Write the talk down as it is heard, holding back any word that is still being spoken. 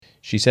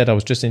She said I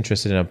was just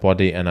interested in her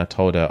body, and I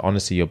told her,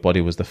 honestly, your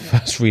body was the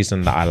first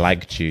reason that I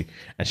liked you.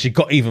 And she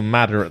got even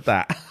madder at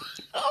that.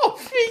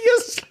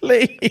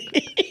 Obviously.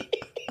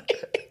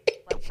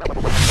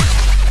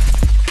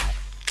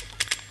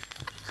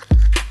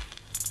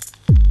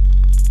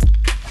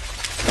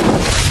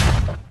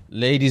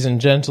 Ladies and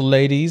gentle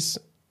ladies,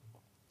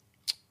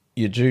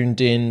 you're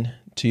tuned in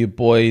to your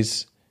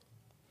boys,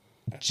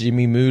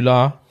 Jimmy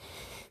Moolah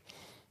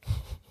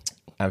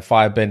and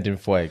Firebending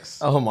Fuegs.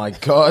 Oh my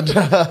God.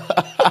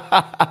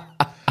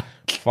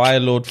 Fire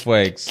Lord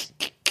Fuegs.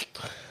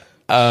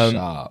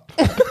 Sharp.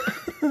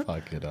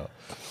 Fuck it up.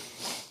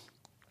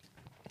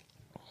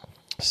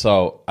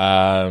 So,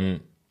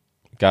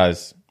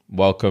 guys,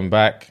 welcome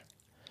back.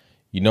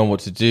 You know what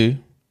to do.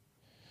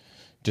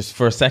 Just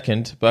for a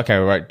second. But okay,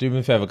 right, do me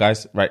a favor,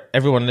 guys. Right,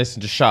 everyone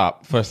listen to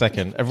sharp for a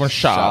second. Everyone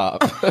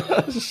sharp.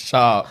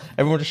 Sharp.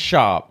 Everyone just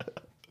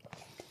sharp.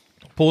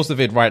 Pause the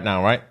vid right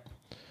now, right?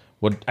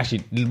 Well,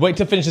 actually, wait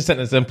to finish the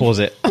sentence, then pause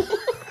it.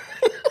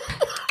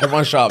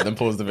 Everyone sharp, then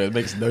pause the video. It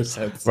makes no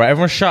sense. Right,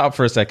 everyone shut up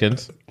for a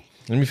second.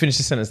 Let me finish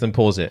the sentence, then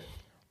pause it.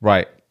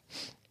 Right.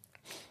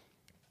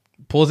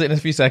 Pause it in a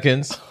few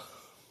seconds.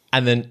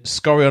 And then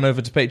scurry on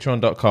over to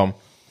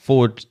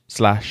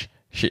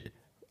patreon.com/shit.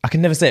 I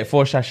can never say it,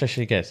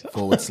 /shit.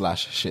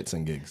 /shits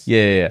and gigs.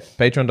 Yeah.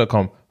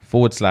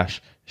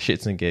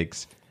 Patreon.com/shits and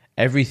gigs.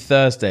 Every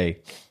Thursday,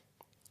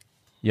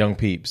 young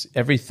peeps,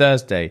 every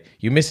Thursday,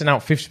 you're missing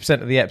out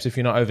 50% of the eps if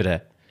you're not over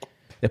there.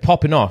 They're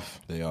popping off.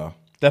 They are.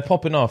 They're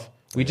popping off.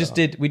 We just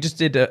did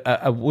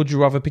a Would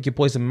You Rather Pick Your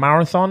Poison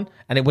marathon,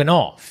 and it went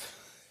off.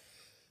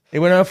 It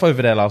went off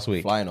over there last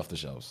week. Flying off the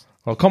shelves.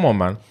 Oh, come on,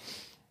 man.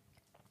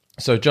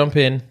 So jump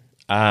in.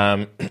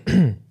 Okay,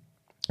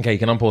 you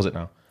can unpause it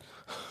now.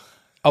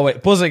 Oh,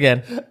 wait, pause it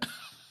again.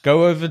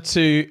 Go over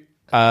to...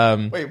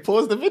 Wait,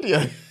 pause the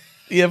video.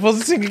 Yeah, pause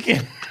the thing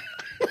again.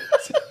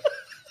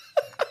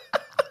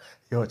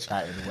 You're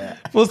chatting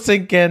wet. Pause the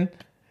thing again.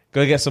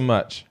 Go get some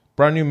merch.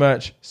 Brand new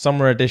merch,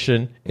 summer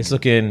edition. It's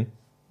looking...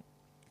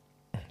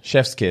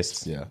 Chef's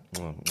kiss. Yeah.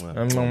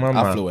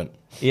 Affluent.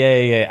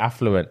 Yeah,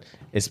 affluent.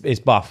 It's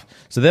buff.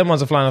 So them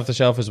ones are flying off the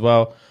shelf as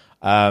well.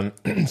 So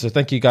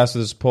thank you guys for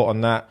the support on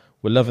that.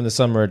 We're loving the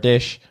summer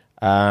dish.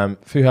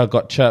 Fuha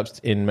got chirped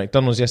in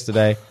McDonald's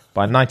yesterday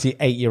by a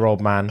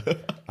 98-year-old man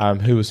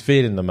who was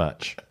feeling the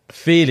merch.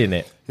 Feeling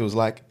it. He was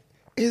like,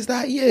 is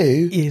that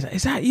you?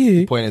 Is that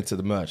you? Pointing to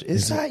the merch.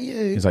 Is that you?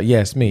 He's like, yeah,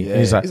 it's me. Yeah. And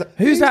he's like,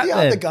 who's that the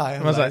then? other guy?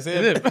 I was like,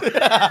 it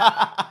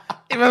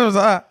was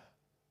like,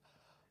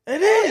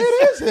 it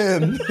is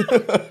him.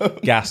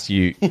 Gassed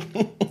you.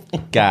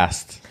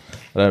 Gassed.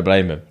 I don't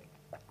blame him.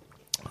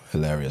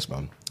 Hilarious,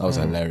 man. That was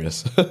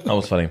hilarious. That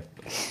was funny.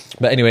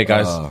 But anyway,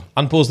 guys,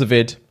 unpause the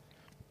vid.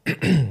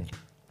 And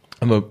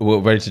we're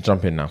ready to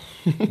jump in now.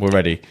 We're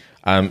ready.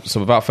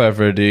 So without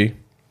further ado,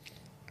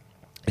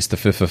 it's the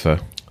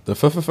FFF. The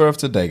FFF of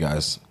today,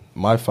 guys.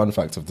 My fun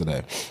fact of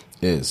today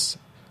is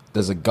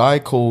there's a guy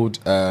called,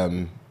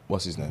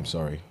 what's his name?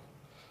 Sorry.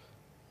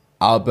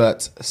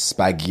 Albert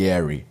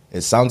Spaghieri. It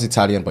sounds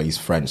Italian, but he's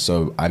French,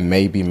 so I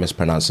may be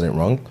mispronouncing it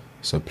wrong,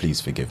 so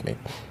please forgive me.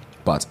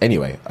 But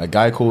anyway, a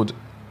guy called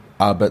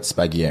Albert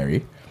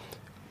Spaghieri,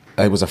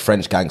 he was a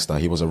French gangster.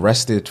 He was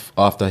arrested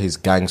after his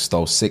gang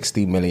stole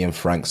 60 million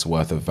francs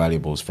worth of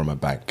valuables from a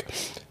bank.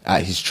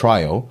 At his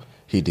trial,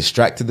 he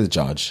distracted the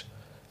judge,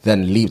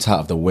 then leaped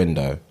out of the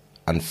window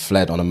and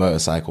fled on a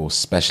motorcycle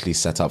specially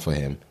set up for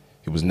him.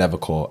 He was never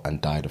caught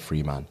and died a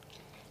free man.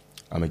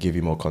 I'm going to give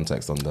you more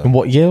context on the... And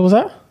what year was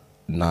that?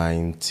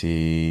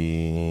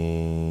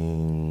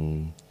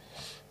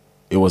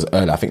 It was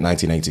early, I think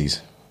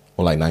 1980s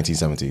or like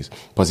 1970s,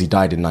 because he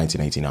died in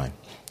 1989.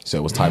 So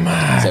it was time.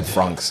 He said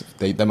francs.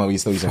 They were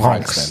still using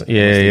francs then.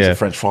 Yeah.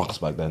 French francs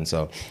back then.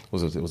 So it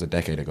was a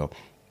decade ago.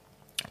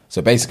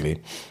 So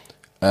basically,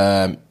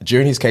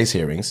 during his case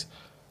hearings,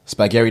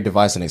 Spaghieri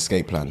devised an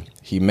escape plan.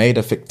 He made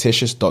a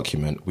fictitious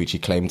document which he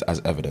claimed as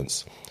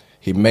evidence.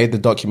 He made the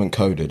document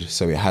coded,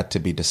 so it had to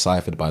be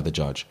deciphered by the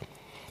judge.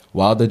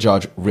 While the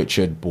judge,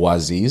 Richard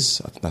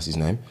Boisiz, I think that's his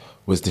name,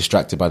 was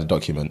distracted by the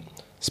document,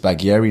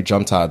 Spaghieri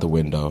jumped out of the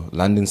window,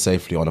 landing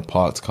safely on a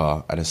parked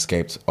car, and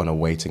escaped on a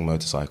waiting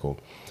motorcycle.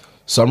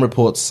 Some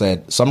reports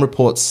said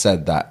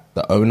that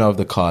the owner of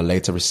the car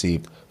later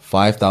received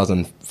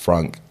 5,000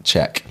 franc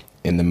check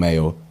in the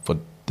mail for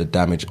the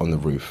damage on the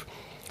roof.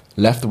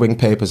 Left-wing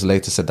papers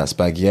later said that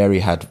Spaghieri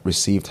had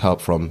received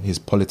help from his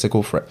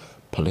political friend.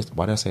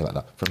 Why did I say it like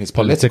that? From his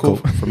political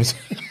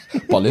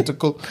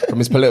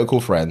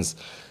friends,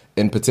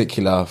 in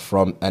particular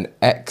from an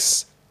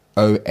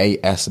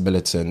ex-OAS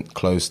militant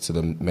close to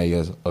the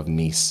mayor of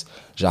Nice,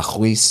 Jacques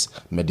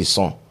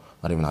Médisson.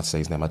 I don't even know how to say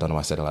his name. I don't know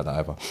why I said it like that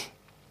either.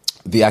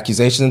 The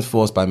accusations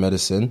forced by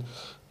Médisson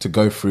to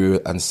go through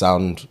and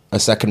sound a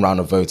second round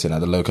of voting at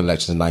the local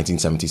elections in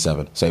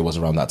 1977. So it was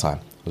around that time.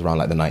 It was around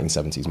like the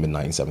 1970s,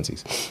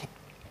 mid-1970s.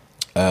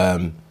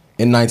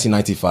 In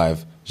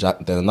 1995,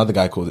 there's another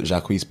guy called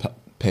Jacques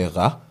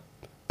Perra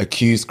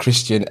accused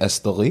Christian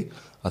Estorci.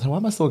 I don't know, why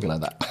am I talking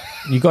like that?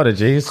 You got it,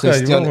 G.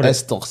 Christian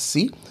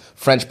Estorci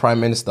French Prime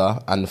Minister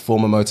and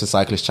former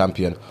motorcyclist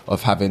champion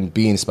of having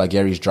been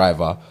Spaghieri's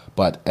driver,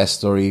 but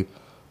Estori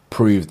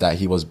proved that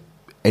he was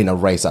in a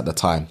race at the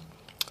time.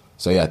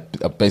 So yeah,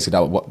 basically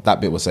what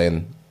that bit was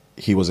saying,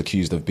 he was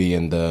accused of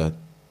being the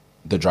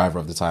driver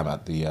of the time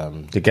at the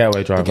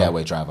getaway driver. The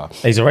getaway driver.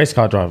 He's a race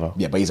car driver.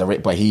 Yeah,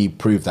 but he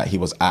proved that he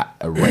was at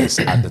a race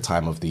at the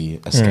time of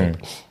the escape.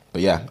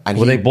 But yeah, and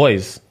were they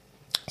boys?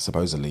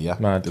 Supposedly, yeah.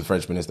 Mad. The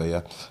French minister,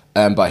 yeah.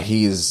 But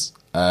he was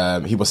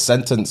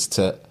sentenced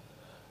to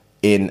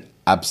in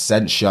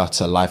absentia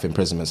to life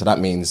imprisonment. So that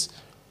means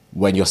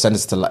when you're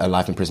sentenced to a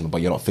life imprisonment, but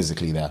you're not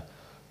physically there.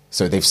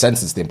 So they've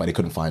sentenced him, but they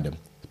couldn't find him.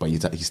 But he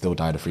still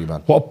died a free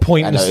man. What a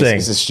pointless thing.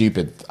 It's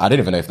stupid. I don't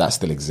even know if that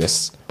still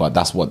exists, but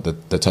that's what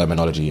the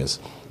terminology is.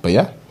 But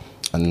yeah,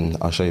 and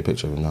I'll show you a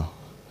picture of him now.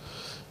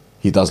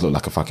 He does look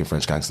like a fucking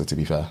French gangster, to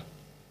be fair.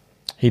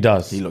 He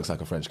does. He looks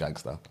like a French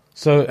gangster.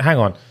 So, hang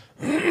on.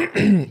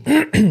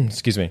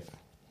 Excuse me.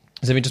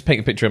 So let me just paint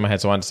a picture in my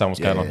head so I understand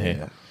what's going on here.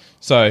 Yeah.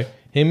 So,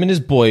 him and his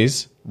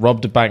boys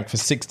robbed a bank for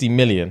 60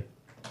 million.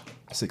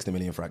 60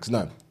 million francs.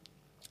 No.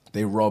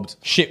 They robbed...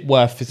 Shit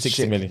worth for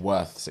 60 million.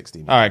 Worth 60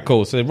 million. All right,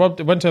 cool. So, they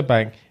went to a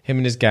bank, him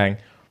and his gang,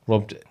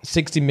 robbed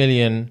 60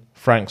 million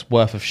francs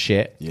worth of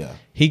shit. Yeah.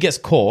 He gets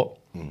caught.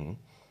 Mm-hmm.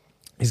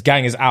 His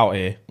gang is out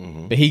here,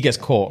 but he gets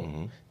caught.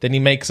 Mm-hmm. Then he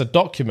makes a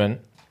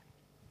document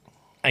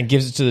and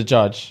gives it to the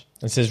judge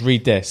and says,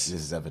 read this.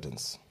 This is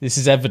evidence. This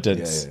is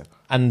evidence. Yeah.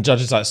 And the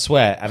judge is like,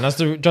 swear. And as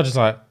the judge is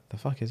like, the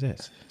fuck is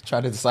this?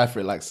 Trying to decipher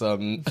it like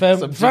some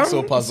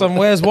jigsaw puzzle. Some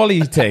Where's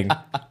Wally thing.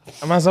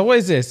 And man's like, what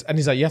is this? And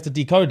he's like, you have to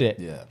decode it.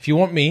 Yeah. If you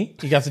want me,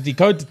 you have to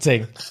decode the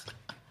thing.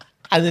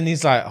 And then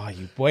he's like, oh,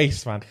 you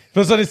waste, man.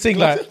 But so this thing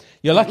like,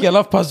 you're lucky I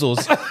love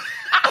puzzles.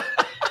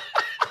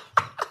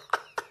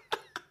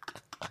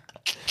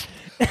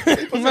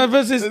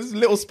 This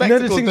little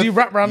spectacle. You know the things you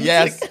wrap around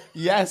yes, the thing?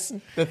 Yes.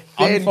 The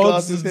thin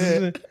glasses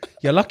here.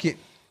 You're lucky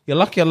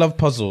I love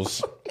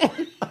puzzles.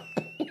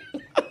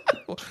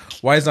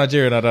 Why is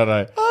Nigerian? I don't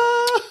know.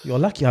 You're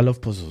lucky I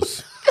love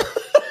puzzles.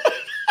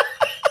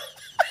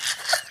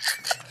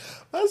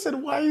 I said,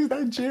 why is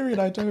Nigerian?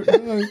 I don't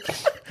know.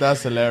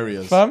 That's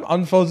hilarious. Fam,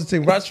 unfolds the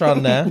thing, rats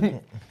around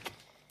there.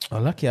 Oh,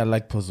 lucky I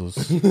like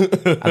puzzles.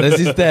 And as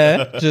he's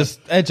there, just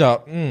edge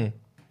up.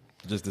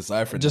 Just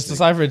deciphering. Just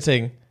deciphering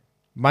thing.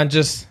 Man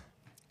just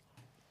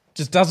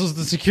dazzles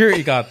the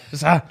security guard.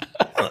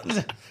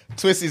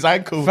 Twists his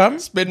ankle. Fam,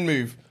 spin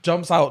move.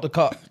 Jumps out the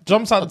car.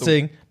 Jumps out the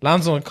thing.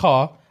 Lands on a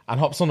car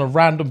and hops on a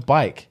random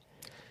bike.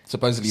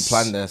 Supposedly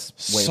planned this.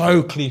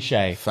 So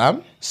cliche.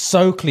 Fam?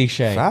 So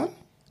cliche. Fam?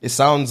 It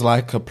sounds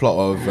like a plot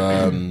of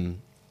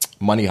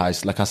Money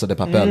Heist, La Casa de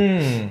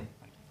Papel.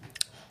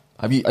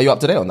 Are you up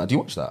to date on that? Do you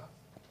watch that?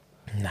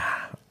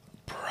 Nah.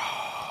 Bro.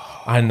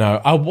 I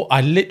know. I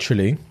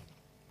literally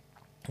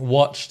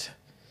watched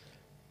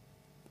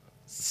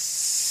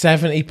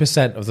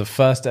 70% of the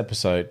first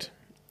episode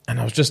and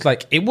I was just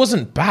like, it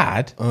wasn't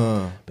bad,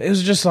 but it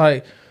was just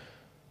like,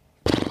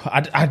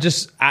 I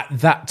just, at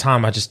that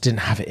time, I just didn't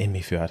have it in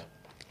me, Fuad.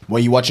 Were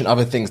you watching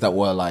other things that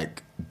were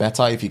like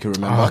better, if you can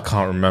remember? Oh, I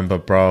can't remember,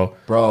 bro.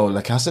 Bro,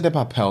 La Casa de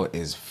Papel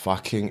is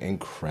fucking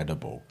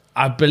incredible.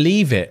 I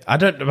believe it. I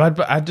don't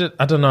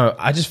know.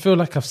 I just feel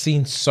like I've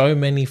seen so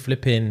many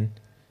flipping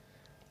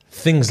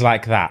things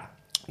like that.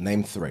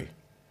 Name 3.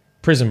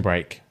 Prison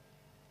Break.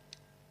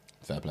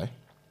 Fair play.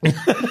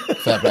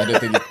 Fair play. I didn't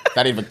think that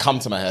didn't even come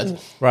to my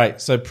head.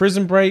 Right. So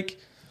Prison Break,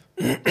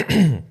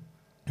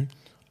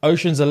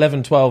 Oceans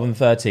 11, 12, and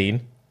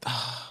 13.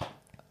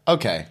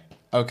 Okay.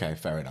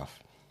 Fair enough.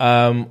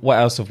 What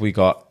else have we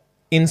got?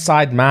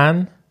 Inside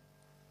Man.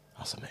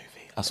 That's a movie.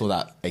 I saw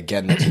that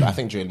again. I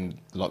think during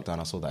lockdown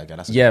I saw that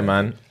again.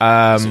 Man.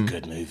 That's a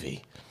good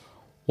movie.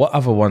 What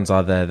other ones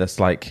are there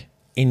that's like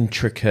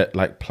intricate,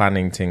 like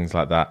planning things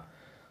like that?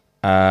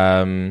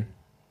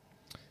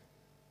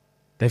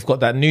 They've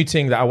got that new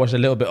thing that I watched a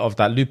little bit of,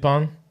 that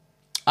Lupin.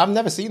 I've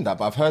never seen that,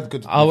 but I've heard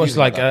good. I watched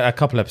like a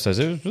couple episodes.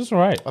 It was all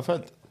right. I've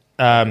heard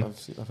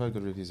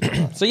good reviews about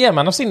that. So yeah,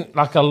 man, I've seen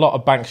like a lot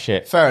of bank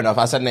shit. Fair enough.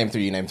 I said name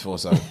 3, you named 4,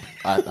 so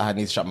I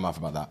need to shut my mouth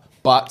about that.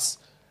 But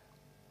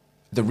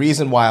the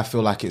reason why I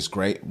feel like it's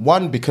great,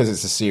 one, because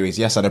it's a series.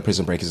 Yes, I know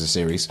Prison Break is a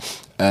series,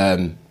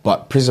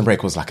 but Prison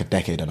Break was like a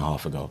decade and a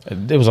half ago.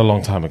 It was a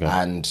long time ago,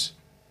 and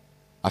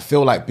I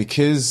feel like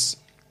because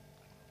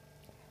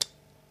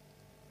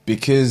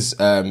it's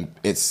a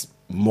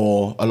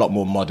lot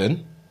more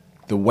modern.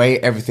 The way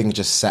everything is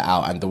just set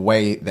out and the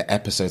way the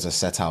episodes are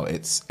set out,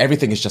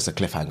 everything is just a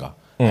cliffhanger.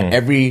 And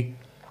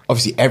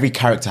every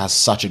character has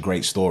such a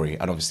great story,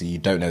 and obviously you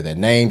don't know their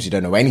names, you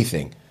don't know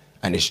anything,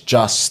 and it's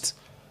just,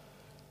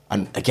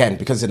 and again,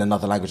 because it's in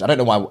another language, I don't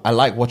know why I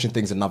like watching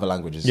things in other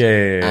languages.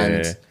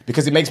 Yeah.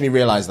 Because it makes me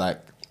realize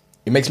that,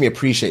 it makes me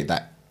appreciate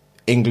that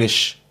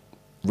English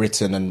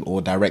written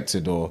or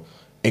directed or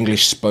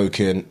English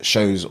spoken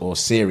shows or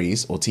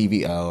series or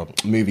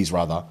TV movies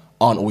rather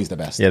aren't always the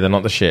best. Yeah, they're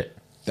not the shit.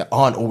 They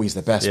aren't always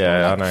the best.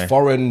 Yeah, like I know.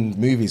 Foreign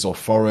movies or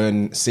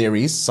foreign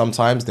series,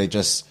 sometimes they're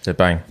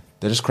bang.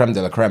 They're just creme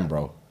de la creme,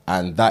 bro.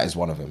 And that is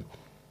one of them.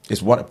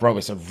 It's what, bro.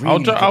 It's a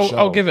really good show.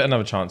 I'll give it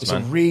another chance, It's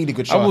man. a really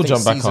good show. I will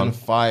jump back season on.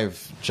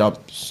 5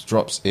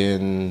 drops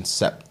in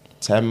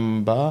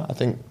September. I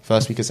think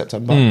first week of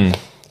September,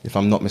 if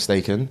I'm not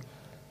mistaken.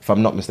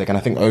 I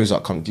think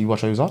Ozark. Do you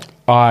watch Ozark?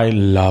 I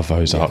love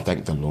Ozark. Yeah,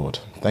 thank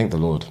the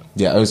Lord.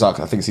 Yeah, Ozark.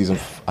 I think it's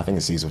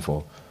season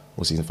 4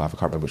 or season 5. I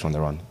can't remember which one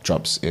they're on.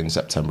 Drops in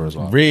September as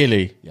well.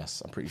 Really?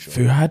 Yes, I'm pretty sure.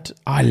 Fuhad,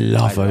 I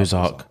love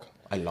Ozark.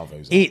 I love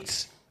Ozark.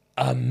 It's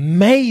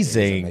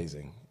amazing.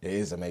 It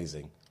is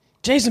amazing.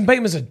 Jason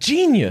Bateman's a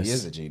genius. He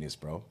is a genius,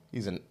 bro.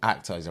 He's an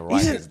actor. He's a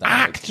writer. He's an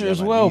actor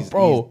as well,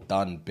 bro. He's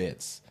done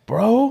bits.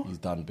 Bro. He's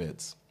done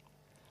bits.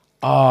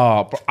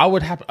 Bro,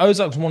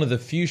 Ozark's one of the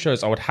few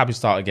shows I would happily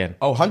start again.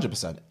 Oh,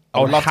 100%. I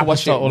would would love to happily watch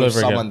it start all with over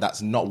again. someone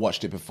that's not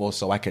watched it before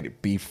so I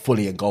could be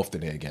fully engulfed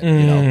in it again.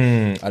 You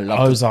know? I love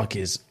Ozark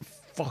is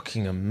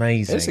fucking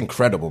amazing. It's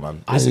incredible,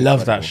 man. I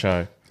love that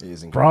show. It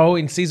is incredible. Bro,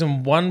 in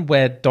season 1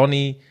 where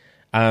Donnie,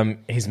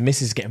 his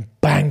missus is getting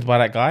banged by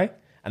that guy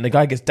and the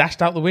guy gets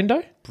dashed out the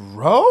window,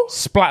 Bro?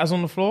 splatters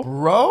on the floor.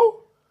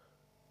 Bro?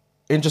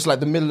 In just like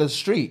the middle of the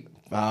street.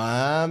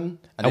 And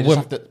they just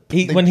have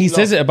to, When he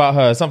says it about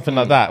her, something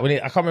like that. I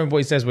can't remember what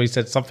he says. Where he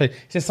said something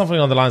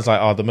on the lines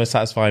like, "Oh, the most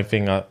satisfying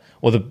thing, or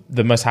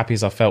the most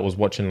happiest I felt was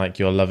watching like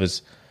your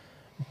lover's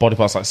body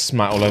parts like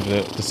smat all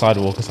over the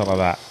sidewalk or something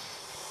like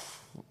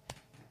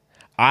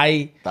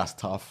that." That's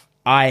tough.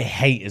 I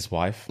hate his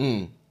wife.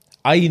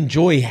 I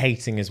enjoy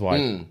hating his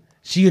wife.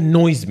 She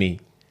annoys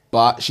me.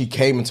 But she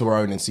came into her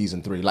own in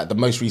season 3, like the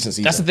most recent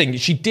season. That's the thing.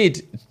 She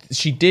did.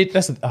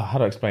 How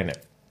do I explain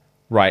it?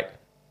 Right.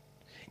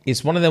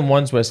 It's one of them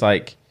ones where it's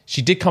like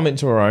she did come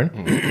into her own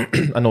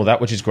and all that,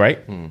 which is great.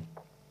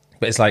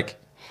 But it's like,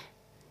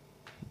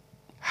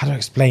 how do I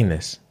explain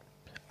this?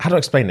 How do I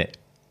explain it?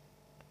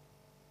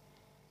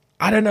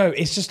 I don't know.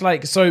 It's just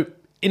like, so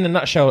in a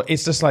nutshell,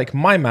 it's just like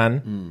my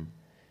man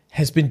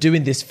has been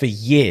doing this for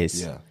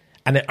years. Yeah.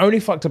 And it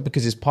only fucked up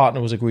because his partner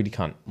was a greedy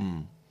cunt.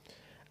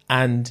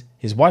 And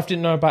his wife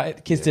didn't know about it.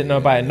 The kids didn't know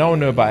about it. No one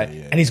knew about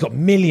it. And he's got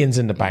millions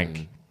in the bank.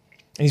 And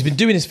he's been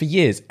doing this for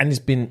years. And it's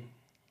been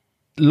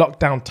locked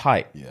down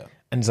tight. Yeah.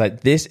 And it's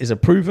like, this is a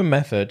proven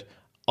method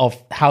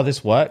of how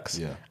this works.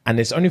 Yeah. And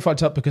it's only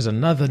fucked up because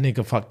another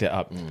nigga fucked it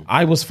up.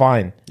 I was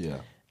fine. Yeah.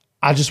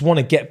 I just want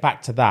to get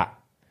back to that.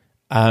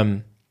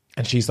 And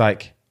she's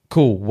like,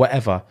 cool,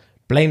 whatever.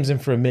 Blames him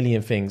for a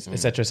million things,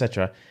 etc.,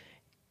 etc.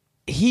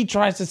 He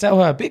tries to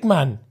tell her, big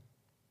man,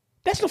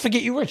 let's not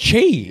forget you were a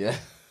cheat. Yeah.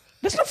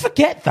 Let's not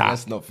forget that.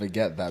 Let's not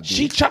forget that.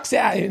 She chucks it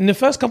at him. In the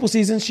first couple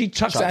seasons, she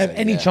chucks it at him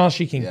any chance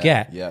she can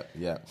get. Yeah.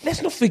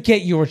 Let's not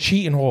forget you're a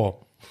cheating whore.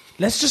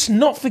 Let's just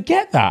not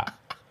forget that.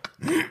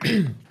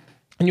 And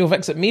you're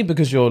vexed at me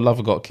because your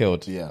lover got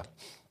killed. Yeah.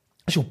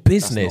 That's your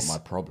business. That's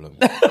not my problem.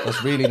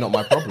 That's really not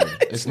my problem.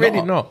 It's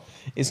really not.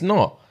 It's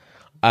not.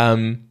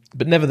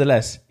 But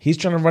nevertheless, he's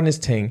trying to run his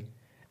thing.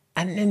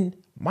 And then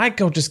my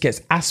girl just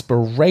gets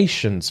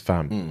aspirations,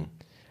 fam. And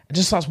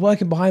just starts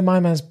working behind my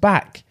man's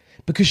back.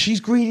 Because she's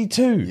greedy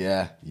too.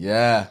 Yeah.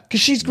 Because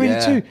she's greedy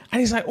too. And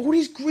he's like, all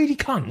these greedy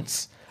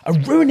cunts are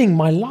ruining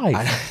my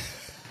life.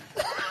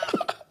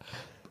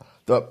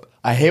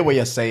 I hear what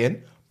you're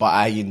saying, but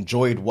I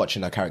enjoyed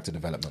watching her character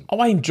development. Oh,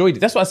 I enjoyed it.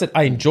 That's what I said.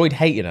 I enjoyed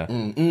hating her.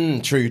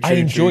 True. I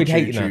enjoyed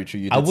hating her. You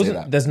did I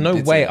wasn't. There's no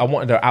way I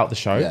wanted her out the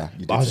show. Yeah,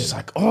 but I was just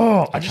like,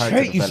 oh, I just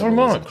hate you so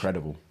much.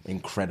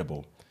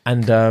 Incredible.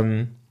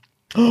 And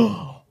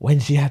when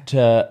she had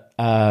to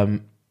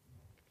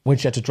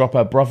drop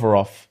her brother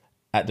off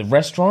at the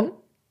restaurant,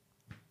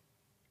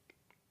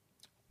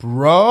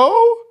 bro,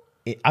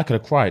 I could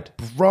have cried.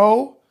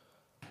 Bro,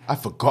 I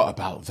forgot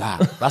about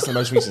that. That's the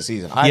most recent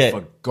season. I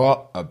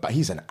forgot about.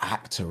 He's an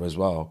actor as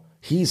well.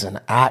 He's an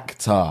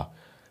actor,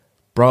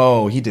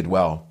 bro. He did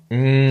well.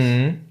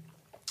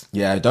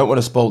 Yeah, I don't want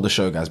to spoil the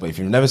show, guys, but if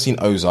you've never seen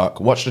Ozark,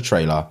 watch the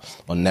trailer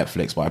on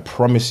Netflix. But I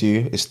promise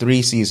you, it's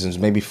 3 seasons,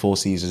 maybe 4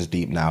 seasons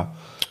deep now.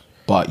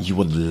 But you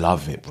would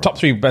love it, bro. Top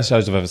 3 best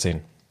shows I've ever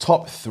seen.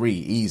 Top 3,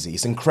 easy.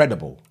 It's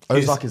incredible.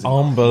 Ozark is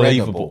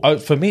unbelievable.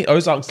 Incredible. For me,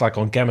 Ozark's like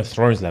on Game of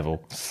Thrones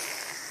level.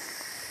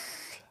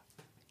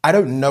 I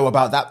don't know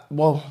about that.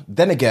 Well,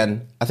 then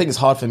again, I think it's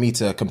hard for me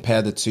to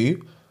compare the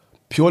two,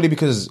 purely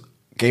because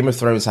Game of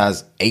Thrones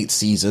has 8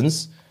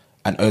 seasons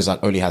and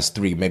Ozark only has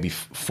 3, maybe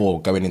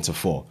 4, going into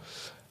 4.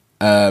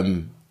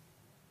 I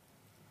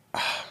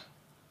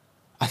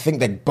think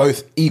they're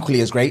both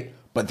equally as great.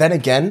 But then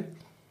again,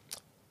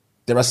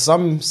 there are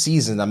some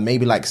seasons and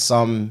maybe like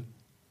some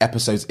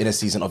episodes in a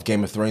season of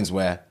Game of Thrones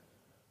where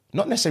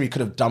not necessarily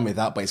could have done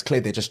without, but it's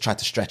clear they just tried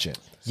to stretch it.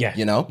 Yeah.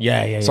 You know?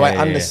 Yeah. So I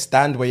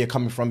understand where you're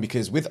coming from,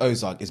 because with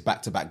Ozark, it's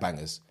back-to-back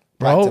bangers.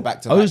 Bro,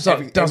 Back to back.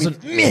 Ozark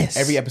doesn't miss.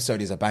 Every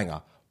episode is a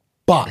banger.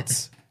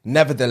 But,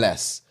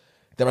 nevertheless,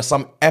 there are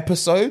some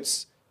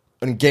episodes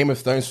on Game of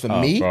Thrones for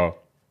me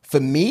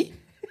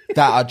that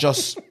are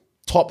just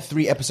top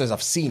 3 episodes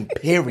I've seen,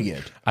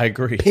 period. I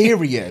agree.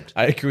 Period.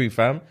 I agree,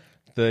 fam.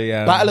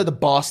 The Battle of the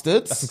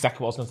Bastards. That's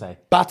exactly what I was going to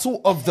say. Battle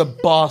of the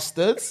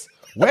Bastards.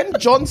 When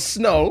Jon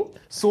Snow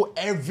saw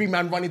every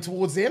man running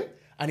towards him,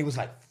 and he was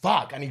like,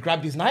 fuck, and he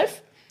grabbed his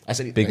knife. I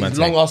said, Big man his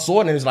long ass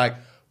sword, and he was like,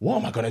 what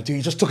am I going to do?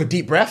 He just took a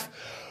deep breath.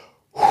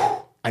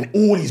 And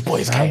all these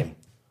boys came.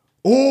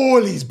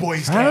 All these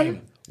boys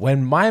came.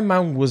 When my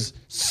man was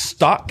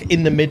stuck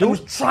in the middle.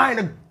 He was trying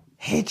to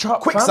hitch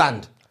up.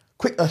 Quicksand.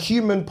 A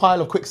human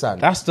pile of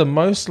quicksand. That's the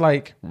most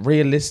like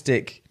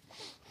realistic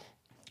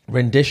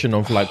rendition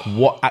of like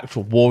what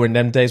actual war in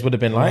them days would have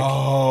been like.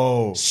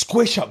 Oh,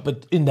 squish up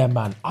but in there,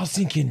 man. I was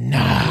thinking,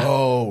 nah.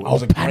 I'll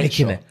panic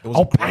in it.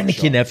 I'll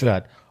panic in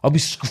there. I'll be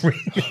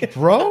screaming,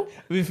 bro. I'll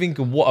be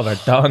thinking, what have I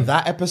done?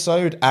 That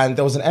episode, and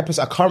there was an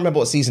episode, I can't remember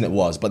what season it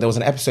was, but there was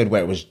an episode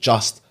where it was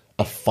just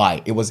a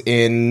fight. It was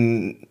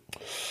in,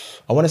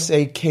 I want to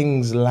say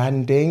King's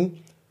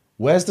Landing.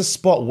 Where's the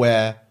spot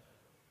where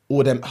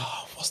all them,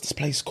 what's this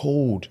place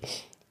called?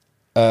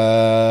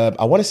 I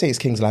want to say it's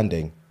King's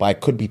Landing, but I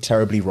could be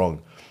terribly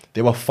wrong.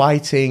 They were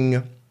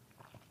fighting,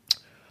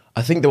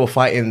 I think they were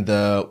fighting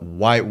the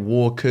White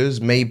Walkers,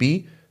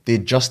 maybe. They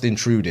just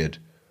intruded.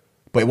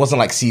 But it wasn't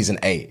like season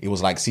 8. It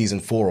was like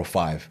season 4 or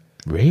 5.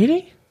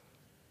 Really?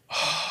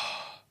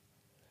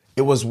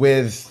 It was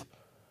with,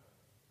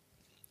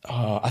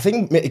 I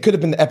think it could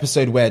have been the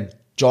episode where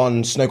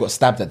Jon Snow got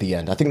stabbed at the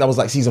end. I think that was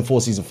like season 4,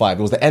 season 5.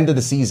 It was the end of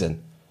the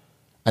season.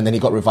 And then he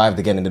got revived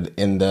again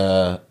in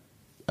the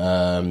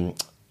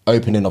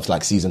opening of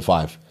like season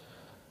 5.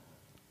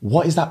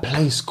 What is that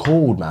place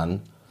called,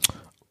 man?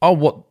 Oh,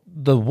 what?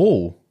 The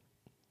Wall?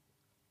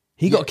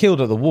 He got killed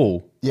at the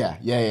Wall.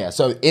 Yeah.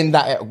 So in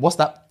that, what's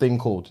that thing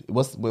called?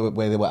 What's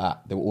where they were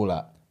at? They were all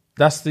at.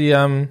 That's the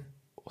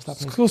What's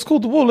that? It's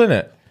called the Wall, isn't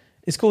it?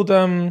 It's called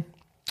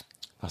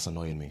That's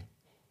annoying me.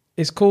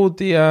 It's called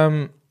the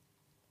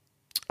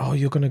Oh,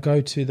 you're gonna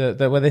go to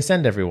the where they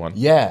send everyone.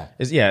 Yeah.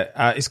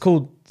 It's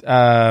called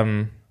I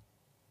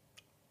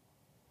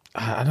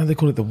know they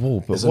call it the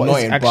Wall, but it's what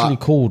annoying, is it actually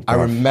called? I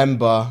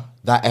remember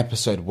that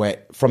episode where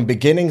from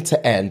beginning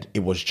to end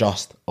it was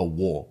just a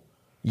war.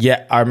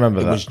 Yeah, I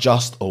remember that. It was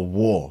just a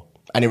war.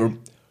 And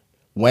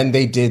when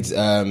they did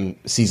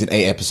season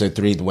 8, episode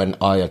 3, when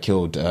Arya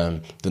killed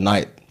the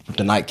Night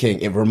King,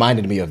 it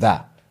reminded me of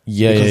that.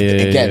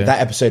 Again, that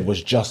episode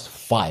was just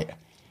fight.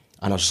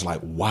 And I was just like,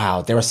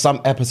 wow, there are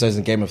some episodes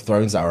in Game of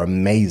Thrones that are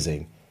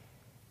amazing.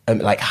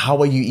 And like, how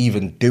are you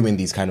even doing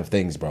these kind of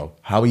things, bro?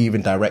 How are you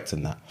even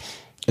directing that?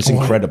 It's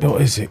incredible.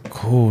 What is it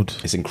called?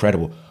 It's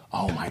incredible.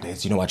 Oh my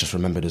days. You know what I just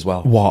remembered as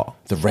well? What?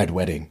 The Red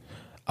Wedding.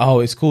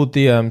 Oh, it's called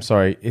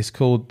it's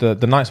called the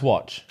Night's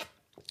Watch.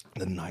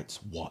 The Night's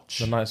Watch.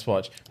 The Night's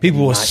Watch.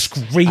 People were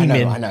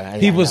screaming. I know.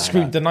 People were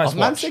screaming. The Night's Watch.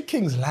 Man said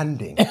King's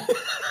Landing.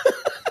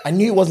 I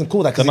knew it wasn't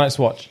called that. The Night's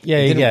Watch. Yeah,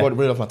 it didn't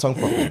roll off my tongue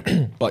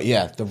properly. But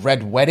yeah, the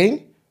Red Wedding.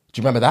 Do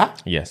you remember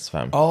that? Yes,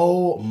 fam.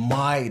 Oh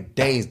my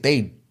days.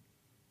 They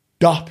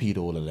duppied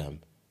all of them.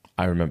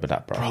 I remember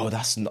that, bro. Bro,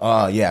 that's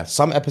yeah.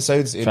 Some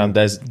episodes in fam,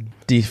 there's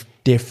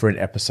different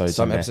episodes.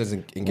 Some episodes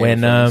in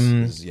Game of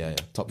Thrones is,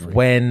 top 3.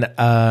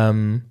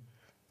 When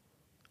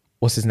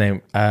what's his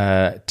name?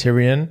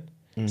 Tyrion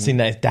seen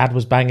that his dad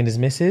was banging his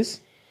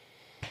missus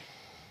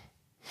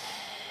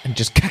and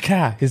just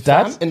his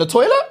dad in the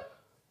toilet?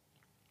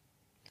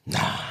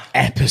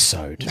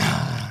 Episode.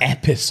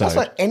 That's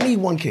like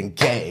anyone can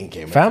get in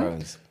Game of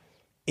Thrones.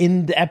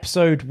 In the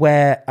episode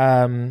where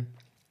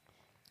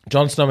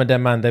Jon Snow and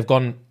them man, they've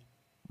gone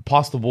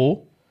past the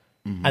wall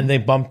and they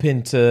bump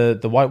into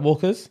the White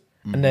Walkers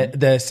and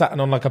they're sat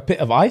on like a pit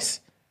of ice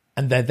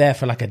and they're there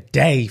for like a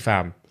day,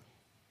 fam.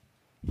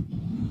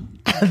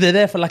 They're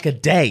there for like a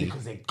day.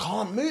 Because they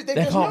can't move. They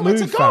can't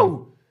move,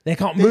 fam. They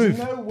can't move.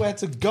 There's nowhere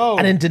to go.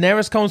 And then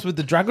Daenerys comes with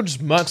the dragon,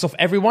 just murks off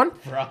everyone.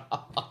 Bro.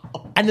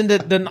 And then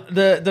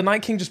the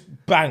Night King just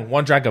bang,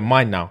 one dragon,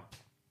 mine now.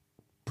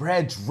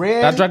 Bread,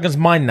 really? That dragon's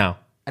mine now.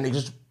 And they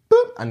just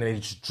boop, and then they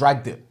just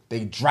dragged it.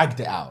 They dragged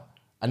it out.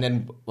 And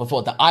then I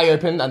thought the eye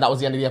opened, and that was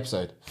the end of the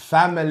episode.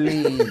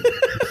 Family.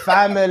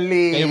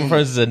 Game of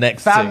Thrones is the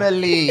next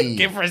family.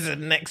 Game of Thrones is the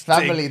next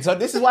family. thing. So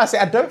this is why I say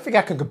I don't think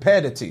I can compare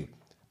the two.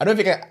 I don't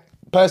think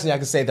personally I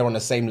can say they're on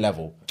the same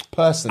level.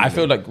 Personally, I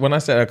feel like when I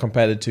say I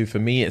compare the two, for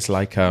me it's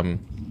like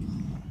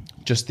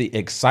just the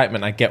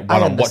excitement I get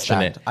while I'm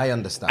watching it. I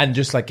understand. And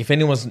just like if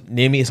anyone's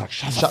near me, it's like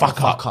shut the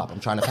fuck up. I'm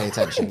trying to pay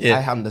attention. Yeah.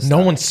 I understand.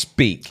 No one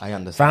speak. I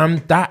understand.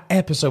 Fam, that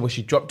episode where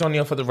she dropped Donnie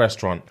off at the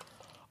restaurant,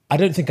 I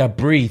don't think I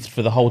breathed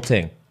for the whole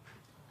thing.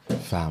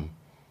 Fam.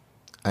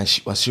 And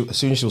as soon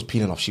as she was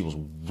peeling off, she was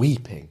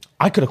weeping.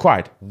 I could have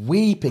cried.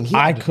 Weeping.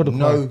 I could have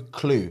no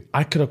clue.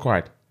 I could have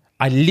cried.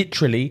 I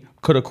literally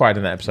could have cried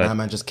in that episode. That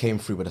man just came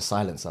through with a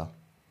silencer.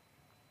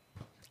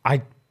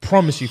 I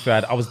promise you,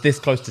 Fad, I was this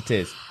close to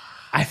tears.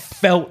 I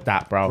felt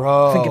that,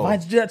 bro. I think if I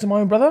had to do that to my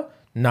own brother,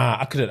 nah,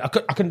 I couldn't. I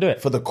couldn't do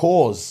it. For the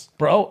cause.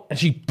 Bro, and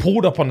she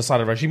pulled up on the side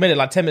of the road. She made it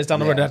like 10 minutes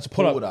down the road. I had to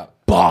pull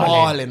up.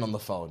 Bawling on the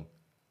phone.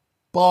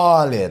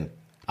 Bawling.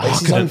 I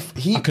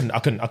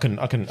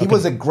couldn't. He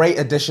was a great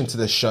addition to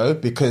the show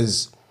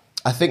because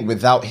I think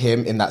without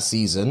him in that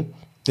season,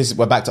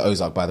 we're back to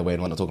Ozark, by the way,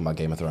 and we're not talking about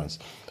Game of Thrones.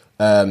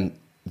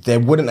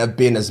 There wouldn't have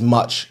been as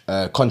much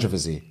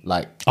controversy.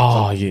 I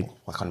can't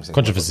even say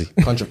controversy.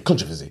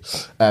 Controversy.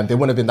 There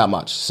wouldn't have been that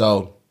much.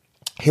 So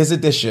His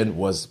addition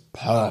was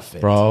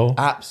perfect, bro.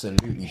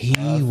 Absolutely,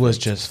 he was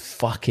just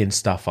fucking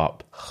stuff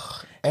up.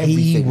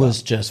 Everything he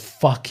was just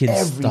fucking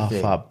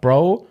stuff up,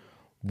 bro.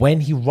 When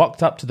he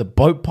rocked up to the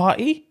boat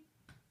party,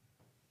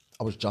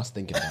 I was just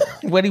thinking about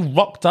that. when he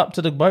rocked up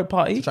to the boat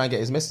party, to try and get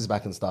his missus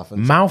back and stuff,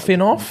 and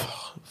mouthing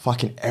off,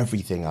 fucking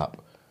everything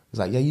up. It's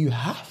like, yeah, you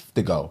have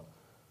to go.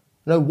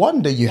 No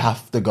wonder you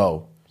have to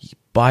go.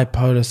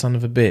 Bipolar son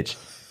of a bitch.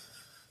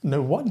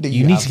 No wonder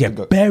you need to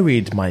get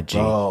buried, my G.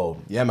 Oh,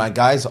 yeah, man,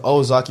 guys.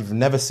 Ozark, if you've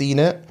never seen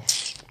it,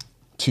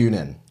 tune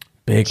in.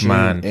 Big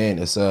man. In.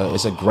 It's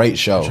a great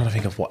show. I'm trying to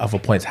think of what other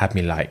points had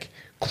me like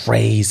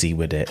crazy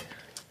with it.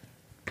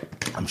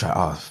 I'm trying.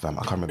 Oh, fam,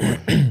 I can't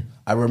remember.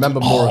 I remember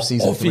more of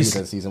season 3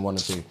 than season 1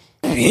 and 2.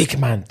 Big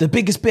man, the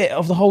biggest bit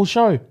of the whole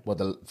show. What,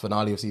 the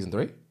finale of season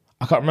 3?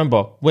 I can't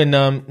remember when.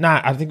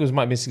 I think it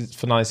might be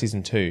finale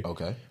season 2.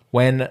 Okay.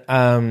 When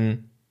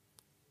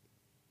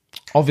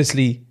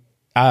obviously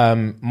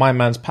my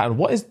man's pattern.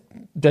 What is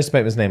Jason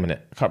Bateman's name in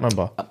it? I can't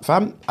remember.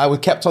 Fam, I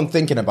kept on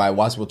thinking about it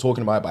whilst we were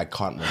talking about it, but I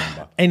can't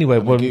remember. Anyway,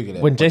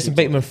 when Jason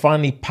Bateman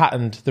finally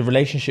patterned the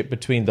relationship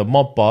between the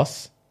mob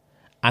boss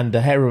and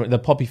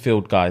the Poppy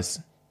Field guys,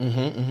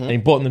 and he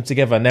brought them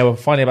together, and they were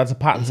finally about to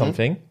pattern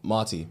something.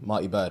 Marty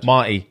Bird.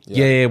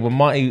 Yeah. When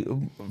Marty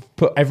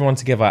put everyone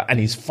together, and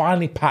he's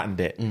finally patterned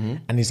it,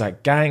 and he's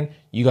like, "Gang,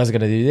 you guys are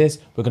gonna do this.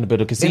 We're gonna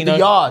build a casino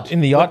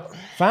in the yard,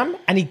 fam."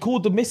 And he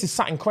called the missus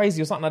something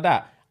crazy or something like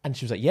that, and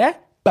she was like, "Yeah,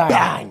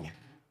 bang."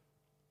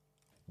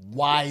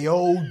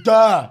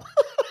 Wilder.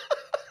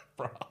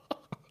 Bro.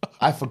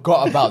 I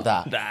forgot about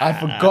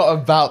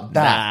that.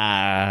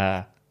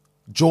 Nah.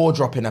 Jaw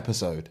dropping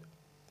episode.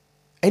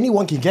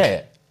 Anyone can get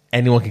it.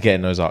 Anyone can get it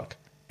in Ozark.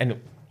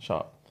 Shut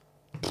up.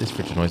 This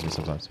fridge annoys me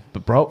sometimes.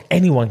 But bro,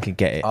 anyone can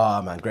get it.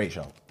 Oh man, great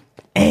show.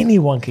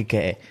 Anyone could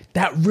get it.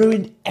 That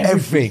ruined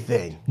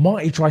everything.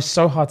 Marty tries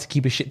so hard to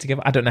keep his shit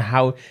together. I don't know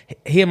how.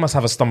 He must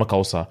have a stomach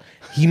ulcer.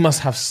 He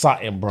must have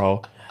something,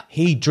 bro.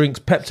 He drinks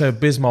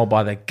Pepto-Bismol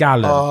by the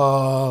gallon.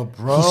 Oh,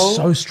 bro. He's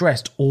so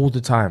stressed all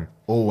the time.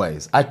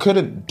 Always. I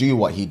couldn't do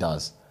what he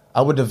does.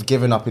 I would have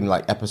given up in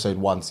like episode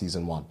 1,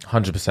 season 1.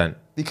 100%.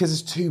 Because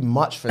it's too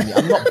much for me.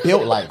 I'm not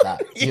built like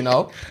that, you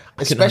know?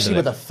 Especially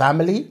with a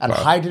family and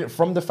hiding it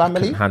from the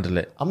family. Couldn't handle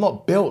it. I'm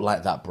not built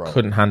like that, bro.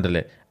 Couldn't handle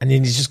it. And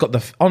then he's just got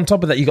on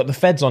top of that, you got the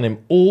feds on him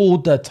all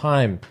the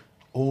time.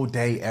 All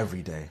day,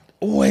 every day.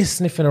 Always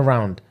sniffing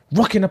around.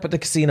 Rocking up at the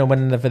casino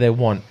whenever they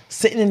want.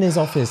 Sitting in his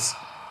office.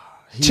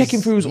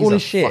 Checking through all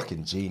his shit. He's a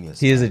fucking genius.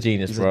 He is a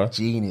genius, bro. He's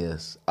a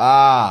genius.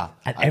 And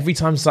every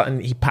time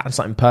he patterns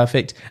something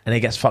perfect and it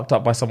gets fucked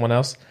up by someone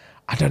else,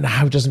 I don't know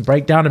how he doesn't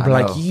break down and be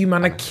like, you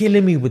man are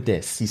killing me with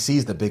this. He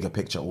sees the bigger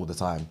picture all the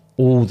time.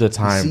 All the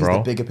time, bro. He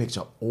sees the bigger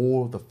picture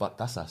all the fuck.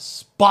 That's a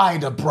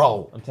spider,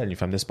 bro. I'm telling you,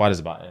 fam, there's spiders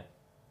about here.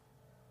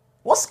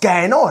 What's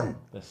going on?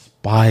 There's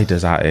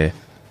spiders out here.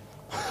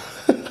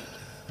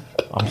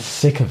 I'm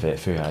sick of it,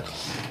 Fuhad.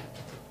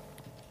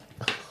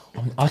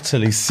 I'm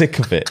utterly sick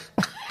of it.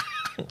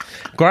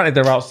 Granted,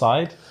 they're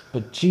outside,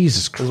 but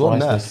Jesus Christ,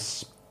 there's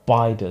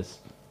spiders.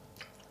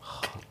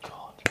 Oh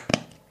God!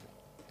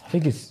 I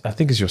think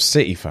it's your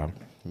city, fam.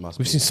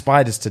 We've seen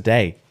spiders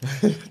today.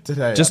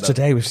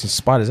 Today, we've seen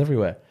spiders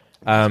everywhere.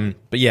 But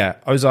yeah,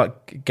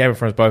 Ozark, Game of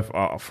Thrones, both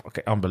are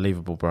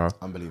unbelievable, bro.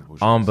 Unbelievable.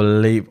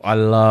 I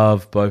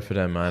love both of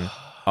them, man.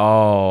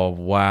 Oh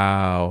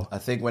wow! I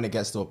think when it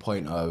gets to a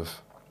point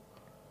of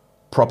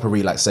proper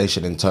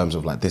relaxation in terms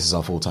of like, this is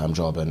our full-time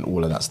job and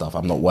all of that stuff,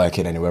 I'm not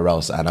working anywhere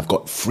else and I've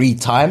got free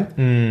time,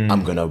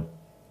 I'm gonna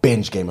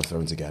binge Game of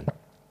Thrones again.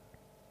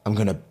 I'm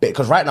gonna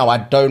because right now I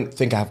don't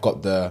think I've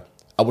got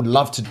I would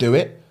love to do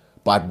it,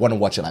 but I'd want to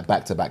watch it like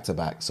back to back to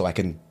back so I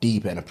can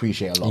deep it and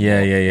appreciate a lot more.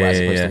 As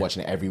opposed to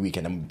watching it every week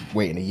and then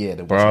waiting a year.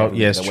 Bro,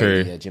 yeah, it's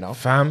true. Year, you know?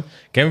 Fam,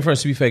 Game of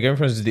Thrones, to be fair, Game of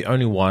Thrones is the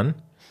only one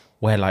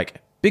where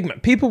like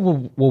people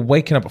were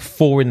waking up at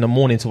 4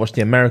 a.m. to watch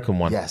the American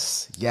one.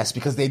 Yes,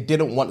 because they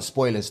didn't want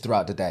spoilers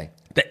throughout the day.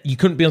 You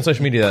couldn't be on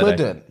social media that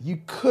day.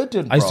 You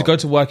couldn't, bro. I used to go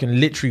to work and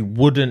literally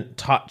wouldn't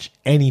touch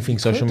anything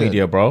social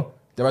media, bro.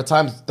 There are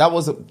times, that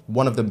was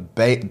one of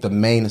the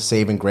main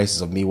saving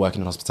graces of me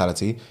working in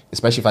hospitality,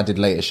 especially if I did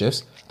later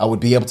shifts. I would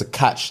be able to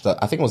catch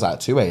I think it was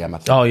at 2 a.m. I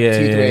think. Oh, yeah,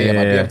 2, 3 a.m.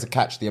 Yeah, I'd be able to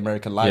catch the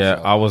American live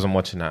show. Yeah, I wasn't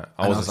watching that.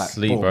 I was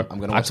asleep, like,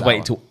 bro. I had to wait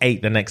until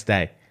 8 the next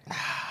day.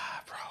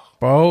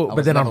 Bro,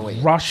 but then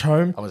I'd rush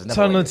home,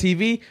 turn on the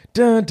TV.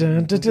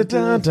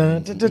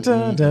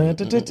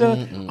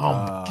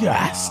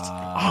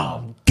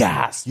 I'm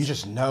gassed. You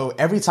just know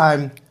every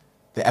time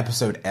the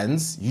episode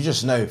ends, you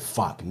just know,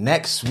 fuck,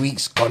 next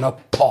week's gonna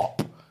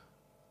pop.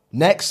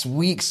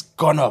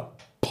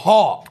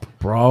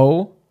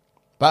 Bro.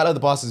 Battle of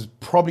the Bastards is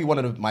probably one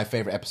of my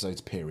favorite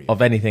episodes, period.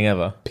 Of anything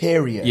ever.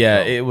 Period.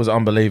 Yeah, bro. It was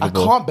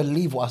unbelievable. I can't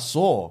believe what I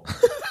saw.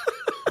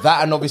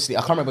 That, and obviously,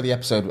 I can't remember the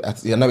episode. I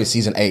know it's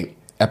season 8.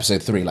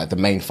 Episode 3, like the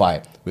main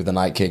fight with the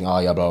Night King,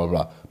 blah, blah,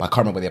 blah. But I can't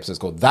remember what the episode's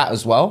called. That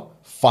as well,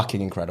 fucking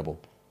incredible.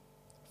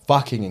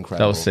 That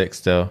was sick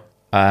still.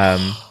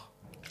 Oh,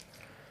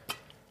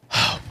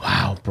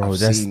 wow, bro,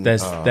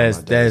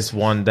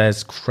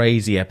 there's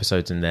crazy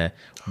episodes in there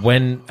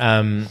when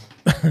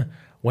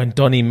when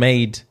Donnie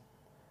made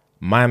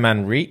my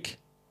man Reek,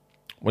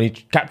 when he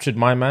captured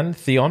my man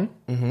Theon.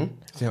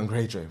 Theon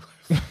Greyjoy.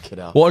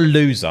 What a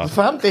loser.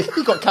 Fam,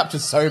 he got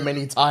captured so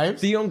many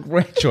times. Theon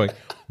Greyjoy.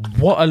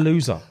 What a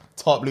loser.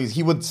 Top loser.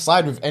 He would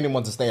side with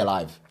anyone to stay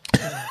alive.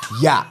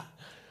 Yeah.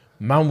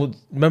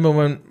 Remember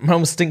when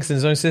man was stinks in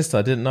his own sister?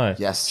 I didn't know.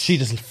 Yes. She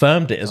just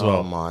firmed it as well.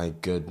 Oh my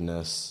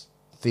goodness.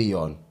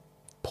 Theon.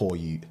 Poor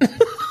you.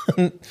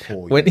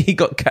 When he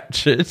got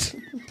captured,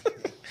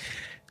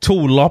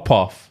 tall lop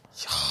off.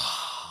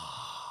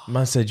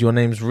 Man said, your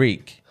name's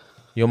Reek.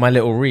 You're my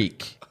little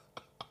Reek.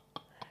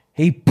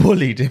 He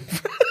bullied him.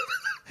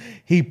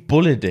 He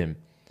bullied him.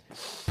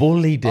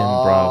 Bullied him,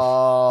 bruv.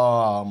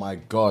 Oh my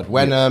God.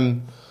 When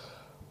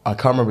I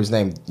can't remember his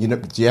name. You know,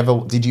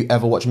 did you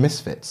ever watch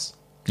Misfits?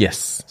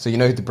 Yes. So you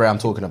know the bro I'm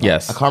talking about?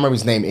 Yes. I can't remember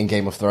his name in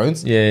Game of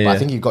Thrones. Yeah. But I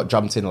think he got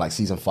jumped in like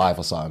season 5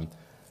 or something.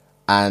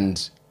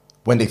 And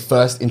when they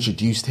first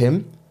introduced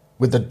him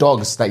with the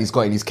dogs that he's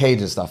got in his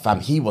cage and stuff, fam,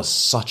 he was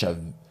such a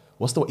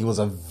he was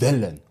a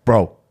villain.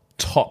 Bro,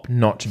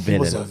 top-notch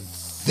villain. He was a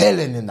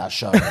villain in that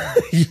show.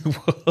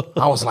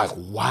 I was like,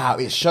 wow.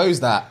 It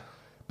shows that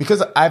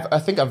because I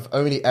think I've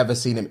only ever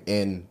seen him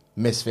in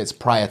Misfits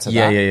prior to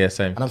that. Yeah,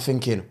 same. And I'm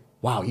thinking,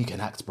 wow, you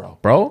can act, bro.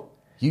 Bro?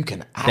 You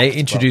can act. They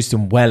introduced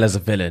him well as a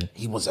villain.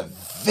 He was a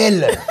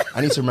villain.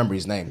 I need to remember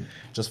his name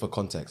just for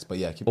context. But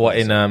yeah, keep What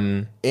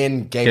in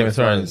Game of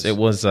Thrones? It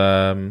was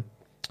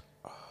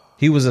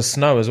he was a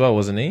Snow as well,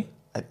 wasn't he?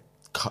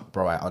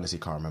 Bro, I honestly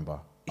can't remember.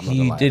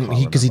 He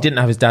didn't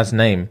have his dad's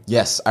name.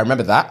 Yes, I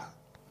remember that.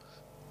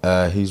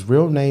 His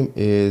real name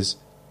is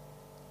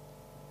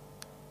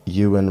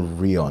Ewan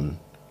Rion.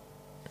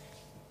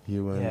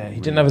 Yeah,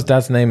 he didn't have his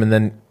dad's name, and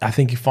then I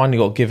think he finally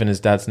got given his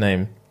dad's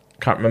name.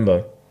 Can't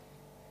remember.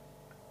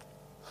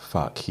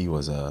 Fuck, he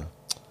was a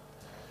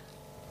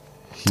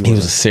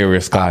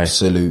serious guy.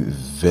 Absolute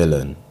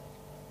villain.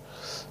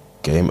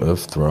 Game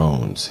of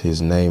Thrones.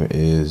 His name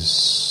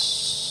is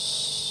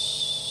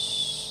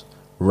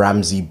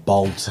Ramsay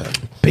Bolton.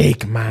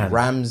 Big man.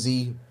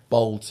 Ramsay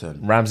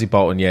Bolton.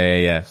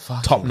 Yeah.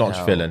 Top-notch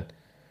hell. villain.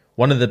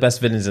 One of the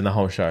best villains in the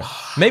whole show.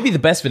 Maybe the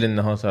best villain in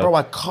the whole show. Bro,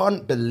 I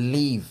can't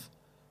believe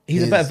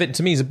he's a better villain.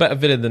 To me, he's a better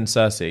villain than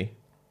Cersei.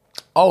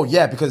 Oh,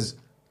 yeah, because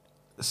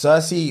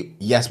Cersei,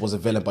 yes, was a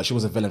villain, but she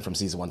was a villain from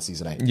season 1,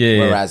 season 8. Yeah.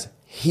 Whereas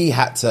he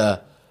had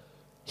to,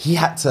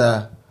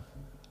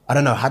 I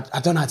don't know how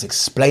to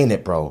explain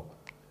it, bro.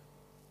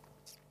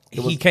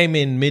 He came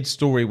in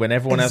mid-story when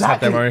everyone else had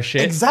their own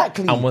shit.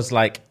 Exactly. And was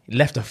like,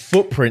 left a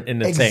footprint in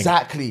the thing.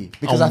 Exactly.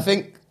 Because I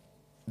think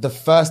the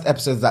first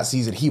episode of that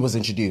season, he was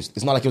introduced.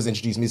 It's not like he was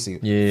introduced missing.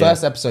 Yeah.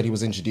 First episode, he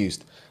was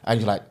introduced. And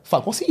you're like,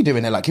 fuck, what's he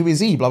doing there? Like, who is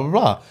he? Blah, blah,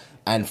 blah.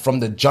 And from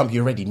the jump,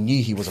 you already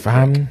knew he was a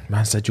prick.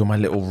 Man said, you're my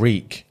little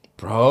Reek.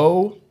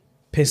 Bro.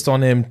 Pissed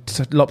on him,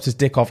 lopped his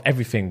dick off,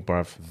 everything,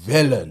 bruv.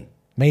 Villain.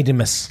 Made him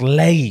a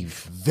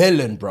slave.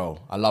 Villain, bro.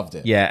 I loved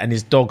it. Yeah, and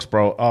his dogs,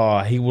 bro. Oh,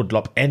 he would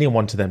lop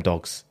anyone to them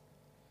dogs.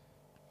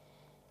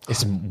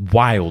 It's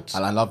wild.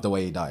 And I love the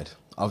way he died.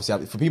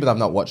 Obviously, for people that have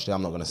not watched it,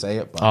 I'm not going to say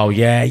it. But oh,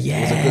 yeah. It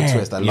was a good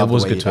twist. I love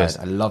the way he died.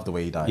 I love the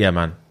way he died. Yeah,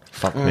 man.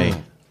 Fuck me.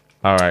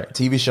 All right.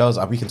 TV shows.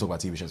 We can talk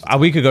about TV shows.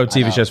 We could go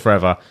TV shows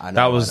forever.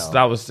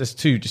 It's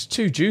too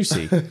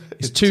juicy.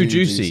 It's too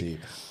juicy.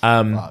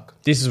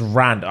 This is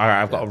rand. All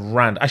right, I've got a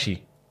rand.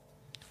 Actually,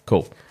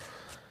 cool.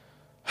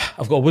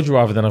 I've got a would you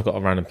rather, then I've got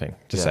a random thing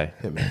to say.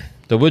 Hit me.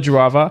 The would you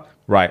rather,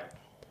 right.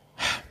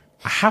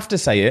 I have to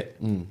say it.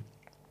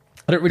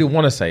 I don't really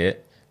want to say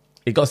it.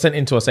 It got sent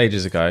in to us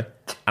ages ago,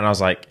 and I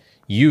was like,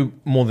 you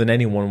more than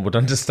anyone would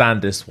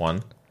understand this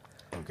one.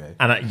 Okay.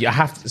 And I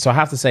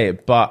have to say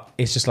it, but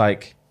it's just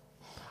like,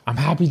 I'm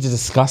happy to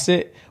discuss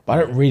it, but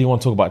I don't really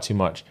want to talk about it too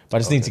much. But I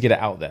just need to get it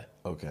out there.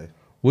 Okay.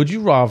 Would you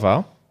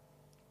rather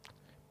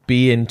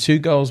be in 2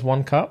 Girls,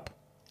 1 Cup?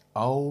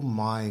 Oh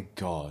my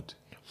God.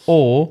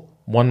 Or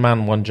 1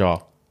 Man, 1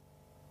 Jar?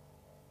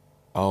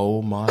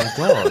 Oh my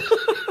God.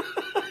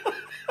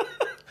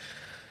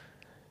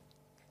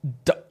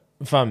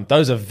 Fam,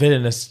 those are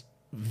villainous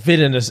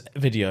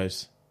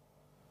videos.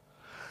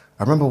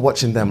 I remember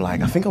watching them I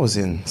think I was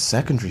in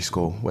secondary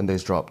school when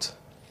those dropped.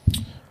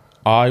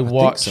 I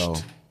watched think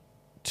so.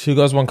 2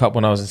 Girls, 1 Cup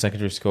when I was in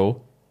secondary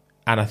school,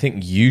 and I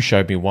think you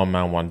showed me 1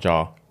 Man, 1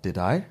 Jar. Did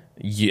I?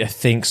 Yeah, I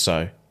think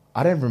so.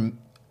 I don't remember.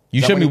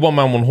 You showed me 1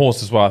 Man, 1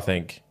 Horse as well, I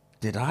think.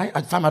 Did I?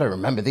 Fam, I don't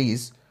remember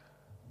these.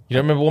 You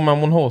don't remember 1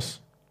 Man, 1 Horse?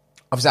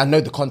 Obviously, I know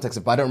the context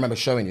of it, but I don't remember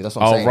showing you. That's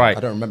what I'm saying. Right. I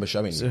don't remember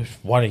showing you.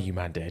 One of you,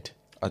 man, did.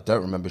 I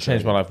don't remember showing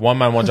Changed my life. 1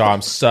 Man, 1 Jar,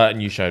 I'm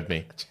certain you showed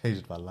me.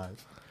 Changed my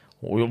life.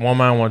 1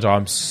 Man, 1 Jar,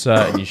 I'm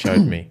certain you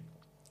showed me.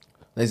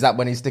 Is that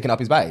when he's sticking up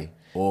his bae?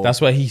 Or? That's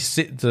where he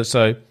sits.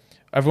 So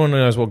everyone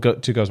knows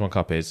what 2 Girls, 1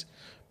 Cup is.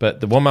 But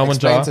the 1 Man, 1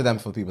 Jar... Explain to them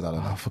for people that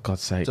don't know. Oh, for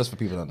God's sake. Just for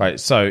people that don't know.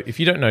 Right, so if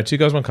you don't know, 2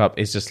 Girls, 1 Cup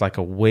is just like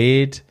a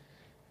weird...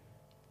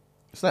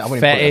 It's like, I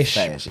wouldn't call it a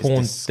fetish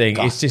porn thing.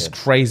 It's just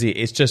crazy.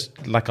 It's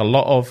just like a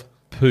lot of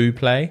poo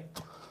play.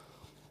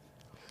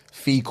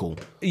 fecal.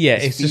 Yeah,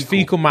 it's just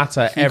fecal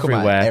matter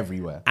everywhere.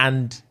 Everywhere.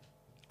 And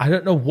I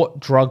don't know what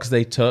drugs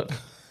they took,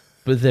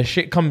 but the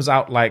shit comes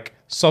out like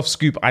soft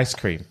scoop ice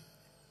cream.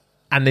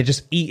 And they're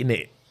just eating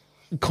it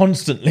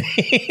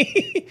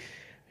constantly.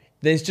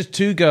 There's just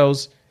two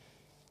girls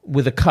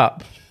with a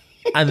cup,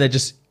 and they're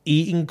just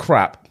eating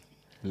crap.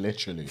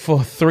 Literally. For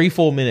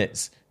 3-4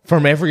 minutes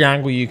from every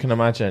angle you can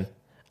imagine.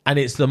 And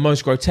it's the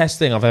most grotesque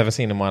thing I've ever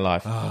seen in my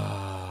life.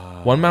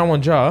 One Man,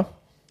 One Jar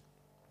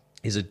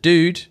is a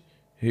dude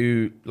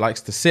who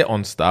likes to sit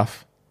on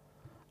stuff,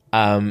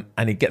 and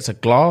he gets a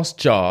glass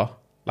jar,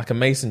 like a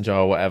mason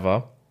jar or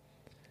whatever,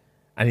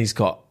 and he's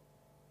got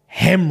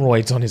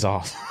hemorrhoids on his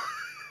ass.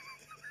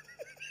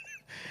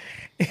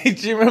 Do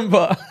you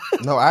remember?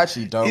 No, I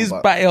actually don't. His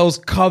battle's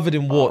covered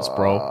in warts,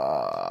 bro.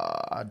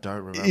 I don't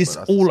remember. It's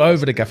all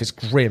over the gaff. It's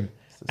grim.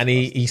 And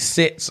he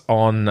sits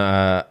on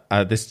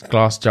this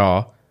glass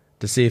jar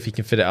to see if he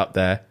can fit it up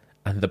there.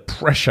 And the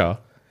pressure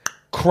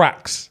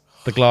cracks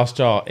the glass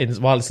jar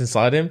while it's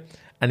inside him.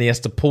 And he has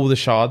to pull the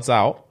shards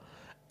out.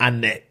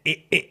 And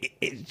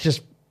it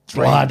just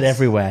blood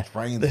everywhere.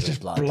 There's just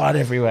blood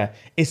everywhere.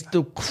 It's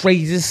the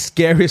craziest,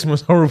 scariest,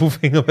 most horrible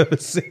thing I've ever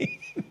seen.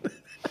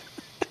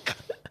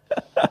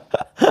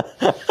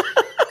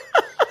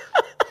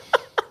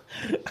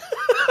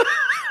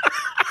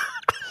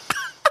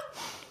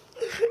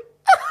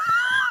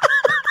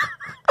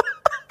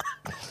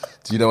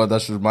 Do you know what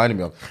that's reminding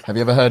me of? Have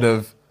you ever heard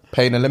of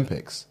Pain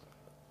Olympics?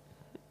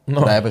 No.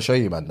 Did I ever show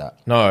you about that?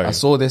 No. I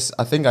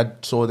think I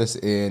saw this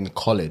in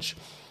college.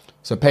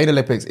 So Pain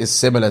Olympics is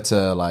similar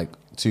to like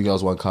Two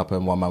Girls, One Cup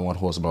and One Man, One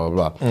Horse, blah,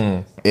 blah,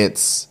 blah.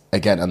 It's,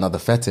 again, another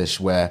fetish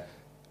where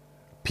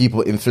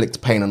people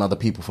inflict pain on other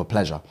people for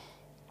pleasure.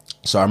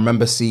 So I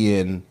remember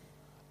seeing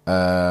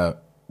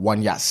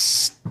one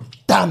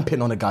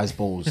stamping on a guy's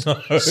balls.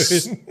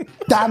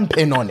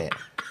 Stamping on it.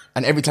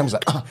 And every time he's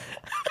like,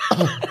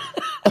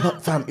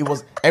 fam, it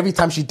was, every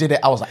time she did it,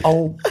 I was like,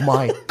 oh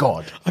my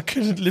God. I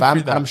couldn't live fam,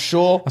 through that. And I'm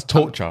sure. That's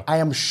torture. I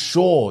am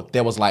sure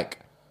there was like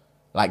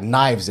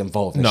knives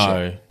involved and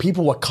shit.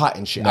 People were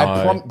cutting shit.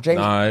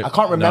 James, I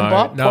can't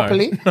remember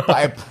properly, but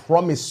I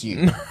promise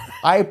you.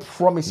 Hand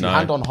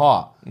on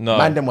heart.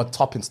 Man, them were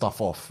topping stuff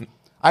off.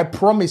 I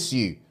promise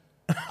you.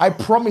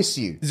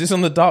 Is this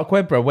on the dark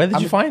web, bro? Where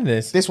did you find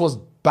this? This was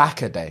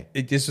back a day.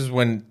 This was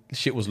when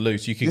shit was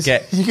loose. You could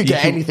get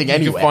anything anywhere.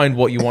 You could find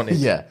what you wanted.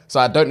 Yeah. So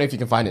I don't know if you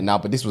can find it now,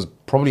 but this was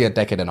probably a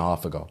decade and a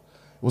half ago.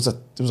 It was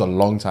a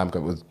long time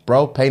ago. It was,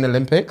 bro, Pain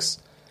Olympics.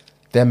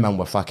 Them man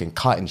were fucking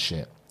cutting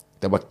shit.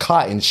 They were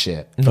cutting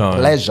shit for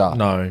pleasure.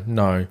 No.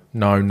 It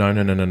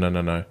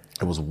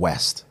was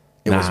West.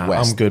 It was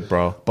West. I'm good,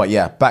 bro. But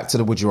yeah, back to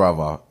the would you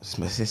rather.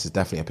 This is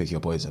definitely a pick your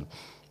poison.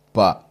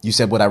 But you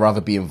said, would I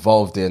rather be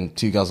involved in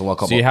Two Girls, One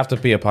Cup? So you have to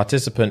be a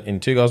participant in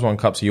Two Girls, One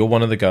Cup. So you're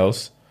one of the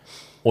girls,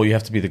 or you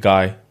have to be the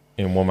guy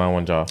in One Man,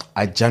 One Jar.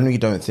 I generally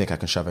don't think I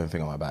can shove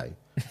anything on my belly.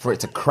 For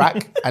it to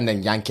crack and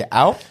then yank it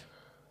out,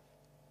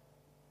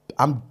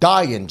 I'm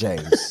dying,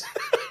 James.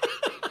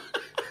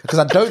 Because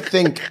I don't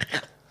think...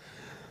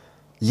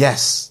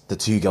 Yes, the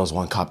Two Girls,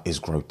 One Cup is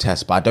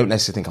grotesque, but I don't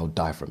necessarily think I'll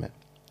die from it.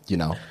 You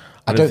know?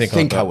 I don't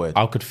think I would.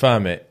 I'll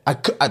confirm it.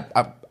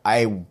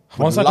 I would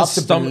love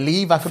to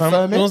believe I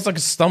confirm it. It was like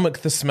a stomach,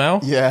 the smell.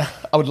 Yeah.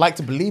 I would like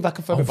to believe I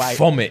confirm it. I'll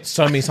vomit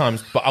so many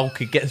times, but I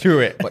could get through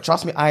it. But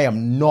trust me, I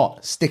am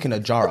not sticking a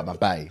jar up my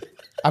belly.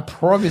 I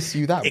promise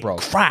you that, bro.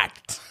 It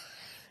cracked.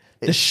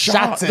 The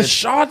shards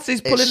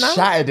he's pulling out. It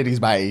shattered in his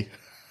belly.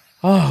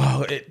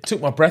 Oh, it took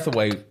my breath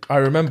away. I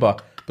remember.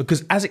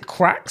 Because as it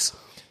cracks,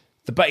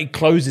 the belly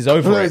closes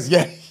over it.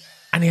 Yeah.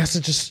 And he has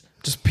to just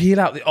peel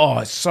out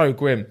it's so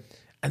grim.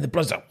 And the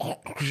blood's like,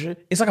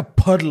 it's like a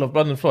puddle of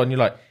blood on the floor. And you're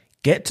like,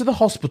 get to the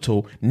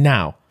hospital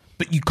now.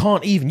 But you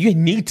can't even. You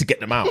need to get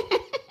them out.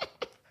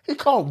 He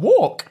can't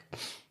walk.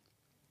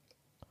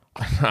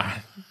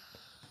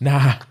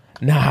 Nah.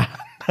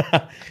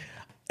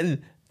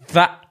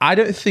 That, I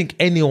don't think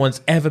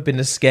anyone's ever been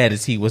as scared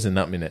as he was in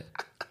that minute.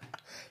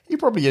 He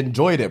probably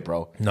enjoyed it,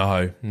 bro.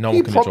 No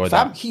one can enjoy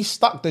that. He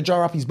stuck the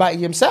jar up his belly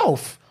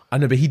himself. I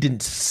know, but he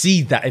didn't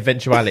see that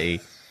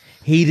eventuality.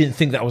 He didn't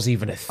think that was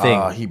even a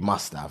thing. He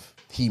must have.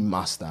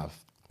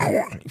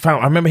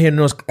 I remember hearing a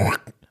noise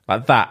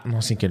like that, and I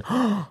was thinking,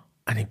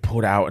 and he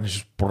pulled it out, and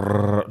it's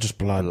just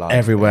blood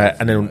everywhere.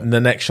 And then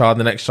the next shard,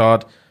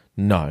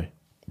 no.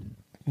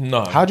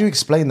 How do you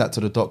explain that to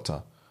the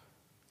doctor?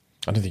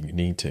 I don't think you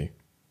need to.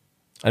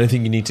 I don't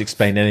think you need to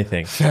explain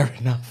anything. Fair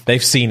enough.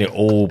 They've seen it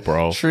all,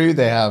 bro. True,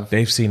 they have.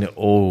 They've seen it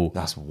all.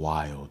 That's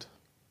wild.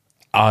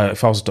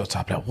 If I was a doctor,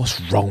 I'd be like,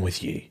 what's wrong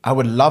with you? I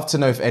would love to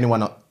know if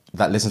anyone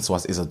that listens to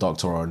us is a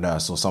doctor or a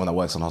nurse or someone that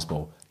works in a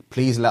hospital.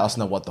 Please let us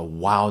know what the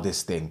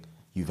wildest thing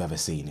you've ever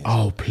seen is.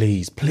 Oh,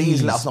 please.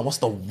 Please let us know what's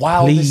the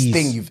wildest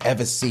thing you've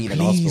ever seen in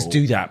a hospital.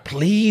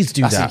 Please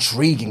do that. That's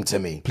intriguing to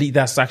me. Please,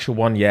 that's the actual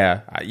one,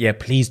 yeah. Yeah,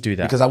 please do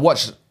that.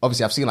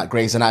 Because I've seen like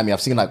Grey's Anatomy,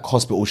 I've seen like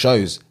hospital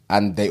shows,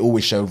 and they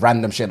always show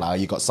random shit like,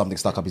 you got something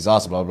stuck up his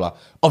ass, blah, blah, blah.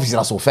 Obviously,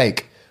 that's all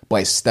fake,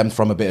 but it stemmed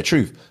from a bit of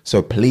truth.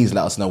 So please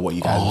let us know what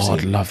you guys have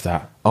seen. I'd love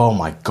that. Oh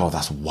my God,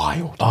 that's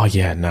wild. Oh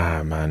yeah,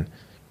 nah, man.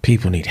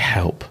 People need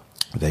help.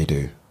 They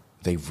do.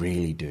 They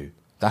really do.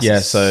 That's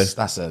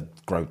that's a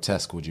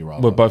grotesque, would you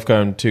rather? We're both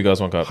going 2 girls,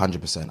 1 cup.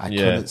 100%. I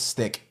couldn't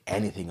stick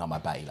anything on my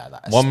batty like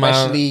that.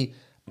 Especially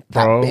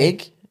that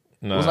big.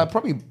 No. It was like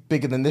probably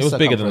bigger than this. It was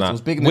bigger than that. It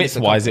was bigger than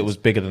width-wise, it was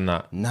bigger than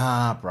that.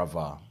 Nah,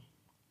 brother.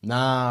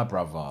 Nah,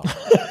 brother.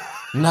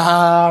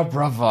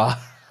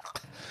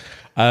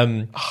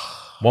 1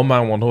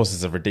 man, 1 horse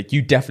is a ridiculous.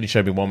 You definitely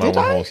showed me 1 man,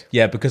 1 horse.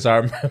 Yeah, because I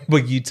remember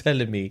you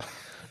telling me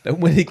that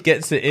when he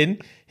gets it in,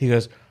 he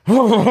goes,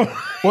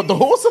 "What, the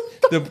horse?"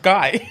 The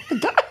guy.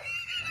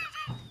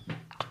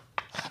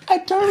 I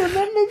don't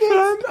remember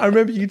this. I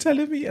remember you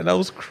telling me, and I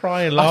was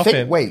crying,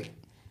 laughing.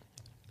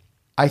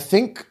 I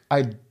think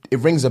it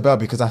rings a bell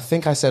because I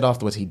think I said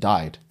afterwards he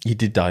died. He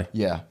did die.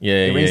 Yeah.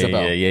 It rings a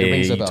bell.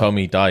 You told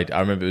me he died. I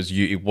remember it was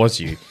you.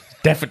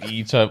 Definitely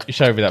you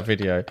showed me that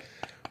video.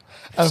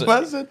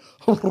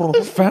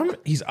 Fam,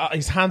 his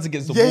hands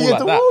against the wall like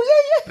that. Wall,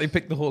 They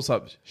pick the horse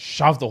up,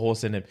 shove the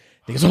horse in him.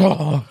 He goes,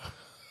 "Oh."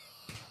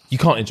 You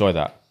can't enjoy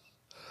that.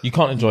 You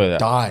can't enjoy that.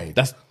 Died.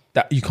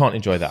 You can't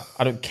enjoy that.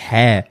 I don't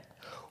care.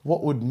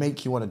 What would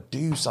make you want to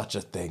do such a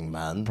thing,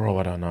 man? Bro,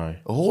 I don't know.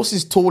 A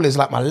horse's tall is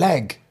like my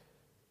leg.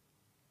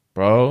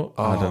 Bro,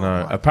 I don't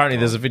know. Apparently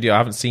there's a video, I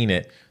haven't seen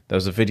it. There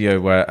was a video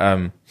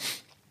where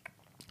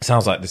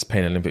sounds like this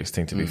Pain Olympics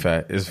thing, to be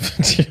fair. Is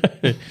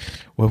video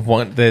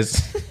where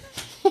there's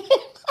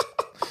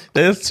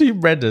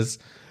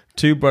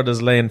two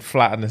brothers laying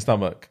flat on their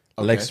stomach,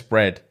 legs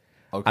spread,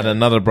 and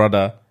another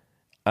brother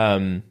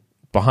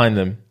behind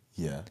them.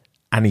 Yeah.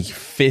 And he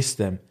fists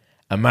them.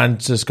 A man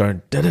just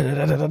going da da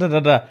da da da da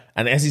da,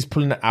 and as he's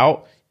pulling it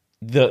out,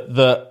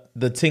 the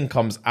ting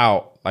comes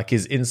out, like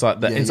his inside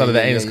of the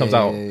anus comes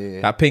out,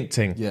 that pink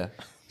ting. Yeah.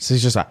 So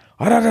he's just like,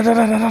 and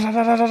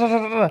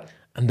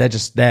they're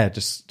just there,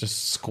 just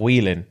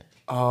squealing.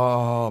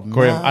 Oh,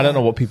 Graham, man. I don't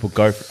know what people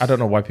go through. I don't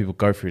know why people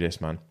go through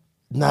this, man.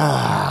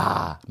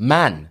 Nah,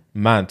 man.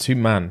 Man, 2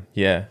 man,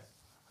 yeah.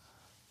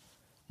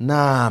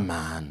 Nah,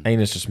 man.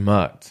 Anus just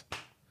murked.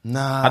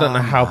 Nah, I don't know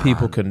how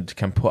people can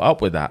put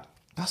up with that.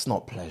 That's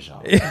not pleasure.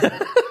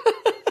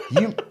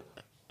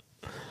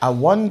 I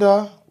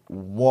wonder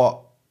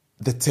what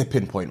the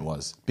tipping point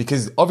was,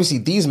 because obviously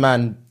these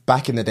men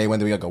back in the day when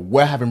they were younger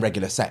were having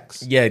regular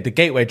sex. Yeah, the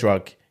gateway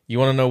drug. You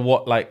want to know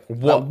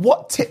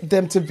what tipped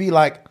them to be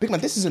like, big man,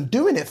 this isn't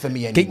doing it for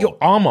me anymore. Get your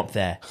arm up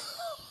there.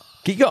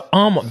 Get your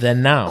arm up there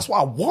now. That's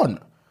what I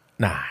want.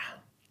 Nah.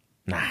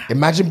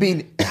 Imagine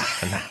being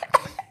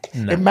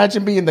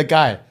Imagine being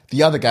the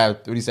other guy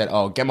when he said,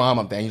 "Oh, get my arm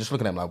up there," and you just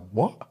look at him like,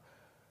 "What?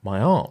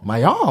 My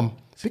arm?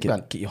 Big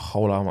man. Get your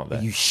whole arm up there."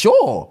 Are you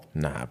sure?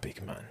 Nah,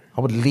 big man.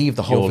 I would leave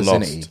the whole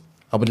vicinity. Lost.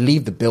 I would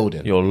leave the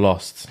building. You're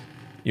lost.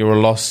 You're a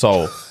lost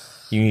soul.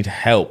 You need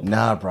help.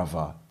 Nah,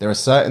 brother. There are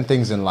certain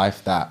things in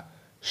life that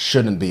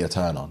shouldn't be a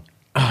turn on.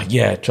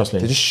 Yeah, trust me.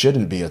 They just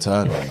shouldn't be a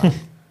turn on, man.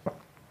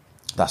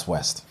 That's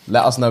West.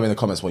 Let us know in the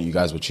comments what you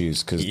guys would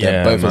choose, because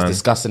they're both as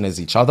disgusting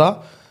as each other.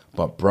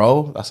 But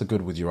bro, that's a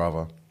good would you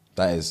rather.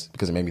 That is,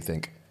 because it made me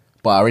think.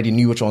 But I already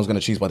knew which one I was going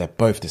to choose, but they're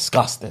both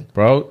disgusting.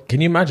 Bro,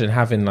 can you imagine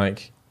having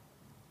like...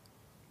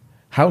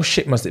 How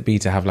shit must it be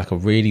to have like a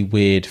really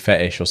weird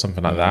fetish or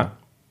something like that?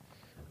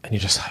 And you're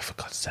just like, for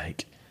God's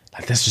sake.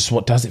 Like, that's just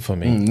what does it for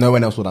me. No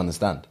one else would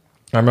understand.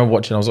 I remember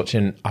I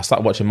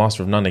started watching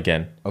Master of None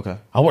again. Okay.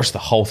 I watched the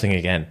whole thing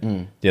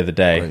again the other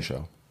day. Great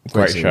show.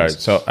 Great show.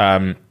 So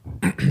I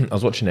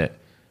was watching it,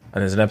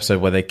 and there's an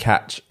episode where they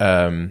catch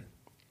a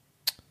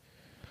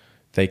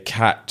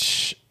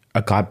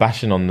guy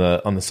bashing on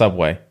the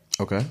subway.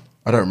 Okay.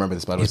 I don't remember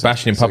this, by the way. He's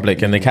bashing in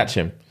public, and they catch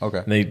him. Okay.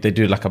 And they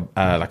do like a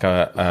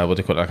what do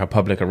they call it, like a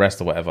public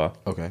arrest or whatever.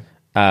 Okay.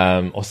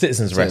 Or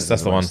citizen's arrest.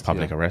 That's the one.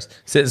 Public arrest.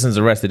 Citizen's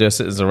arrest. They do a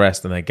citizen's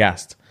arrest, and they're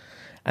gassed.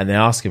 And they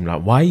ask him,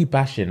 like, why are you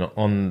bashing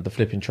on the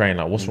flipping train?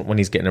 Like, what's when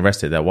he's getting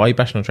arrested there? Why are you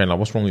bashing on the train? Like,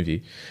 what's wrong with you?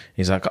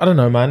 He's like, I don't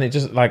know, man. It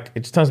just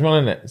turns me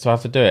on, innit? So I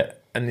have to do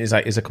it. And he's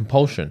like, it's a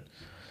compulsion.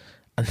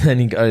 And then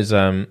he goes,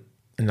 and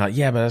like,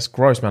 yeah, but that's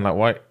gross, man. Like,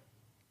 why?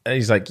 And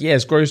he's like, yeah,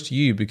 it's gross to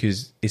you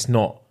because it's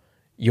not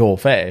your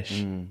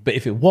fetish. But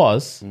if it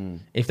was,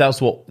 if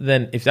that's what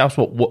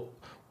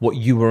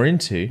you were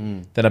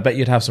into, then I bet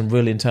you'd have some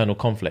real internal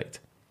conflict.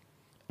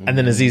 And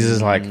then Aziz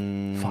is like,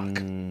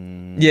 fuck.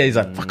 Yeah, he's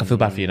like, fuck, I feel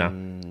bad for you now.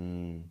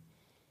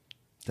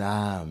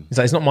 Damn. He's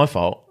like, it's not my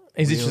fault.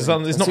 It's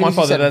not my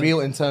fault. That real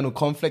internal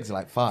conflicts,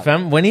 like, fuck.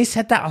 Fam, when he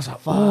said that, I was like,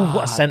 oh,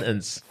 what a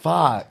sentence.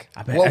 Fuck.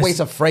 What a way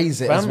to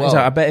phrase it as well.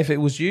 Like, I bet if it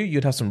was you,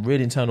 you'd have some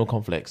real internal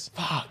conflicts.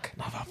 Fuck.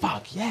 No,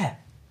 fuck, yeah.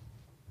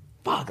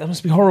 Fuck, that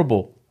must be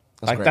horrible.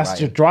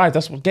 That's your drive.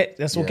 That's what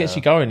gets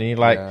you going. And you're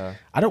like,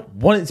 I don't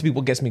want it to be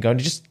what gets me going.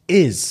 It just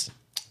is.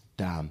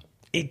 Damn.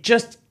 It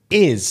just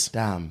is.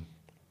 Damn.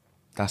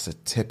 That's a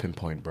tipping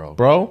point, bro.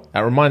 Bro,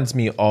 that reminds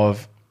me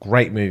of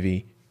great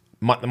movie,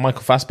 the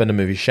Michael Fassbender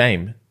movie,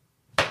 Shame.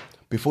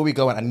 Before we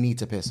go on, I need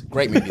to piss.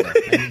 Great movie, though.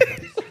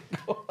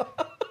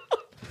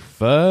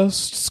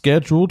 First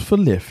scheduled for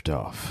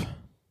liftoff,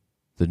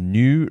 the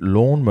new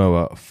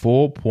Lawnmower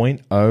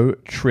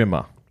 4.0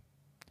 trimmer.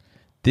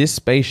 This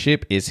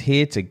spaceship is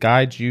here to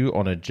guide you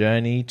on a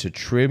journey to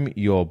trim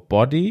your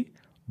body,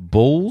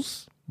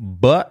 balls,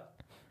 butt,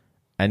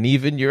 and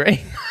even your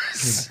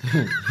anus.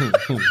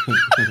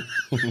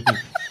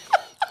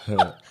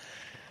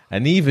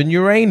 And even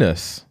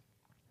Uranus.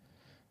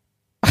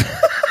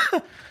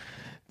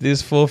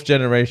 This 4th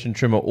generation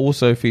trimmer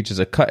also features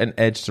a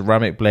cutting-edge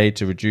ceramic blade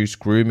to reduce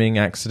grooming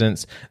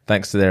accidents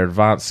thanks to their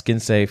advanced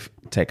skin-safe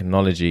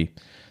technology.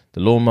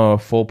 The Lawnmower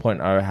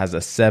 4.0 has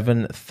a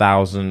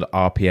 7,000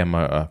 RPM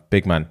motor.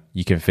 Big man,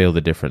 you can feel the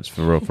difference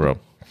for real, for real.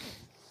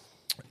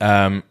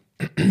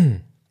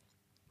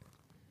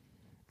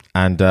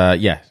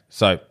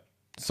 So,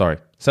 sorry.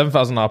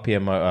 7,000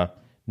 RPM motor,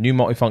 new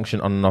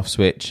multifunction on and off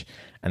switch,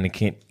 and it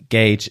can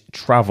gauge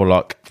travel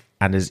lock,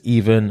 and is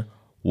even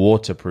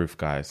waterproof,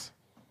 guys.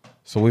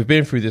 So we've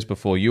been through this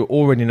before. You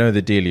already know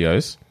the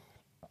dealios.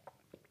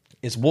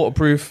 It's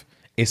waterproof.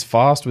 It's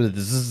fast with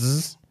the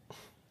zzz.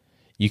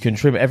 You can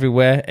trim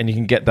everywhere, and you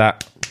can get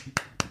that.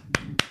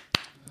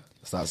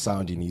 That's that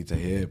sound you need to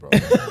hear, bro.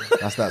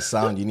 That's that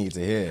sound you need to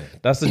hear.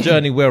 That's the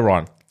journey we're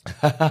on.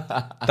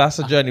 That's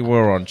the journey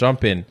we're on.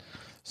 Jump in.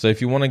 So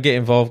if you want to get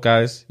involved,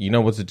 guys, you know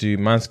what to do.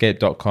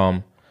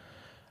 Manscaped.com.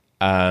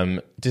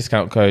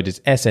 Discount code is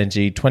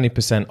SNG,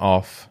 20%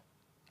 off,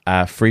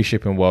 free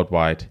shipping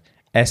worldwide.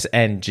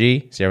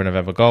 SNG, Sierra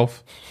November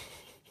Golf.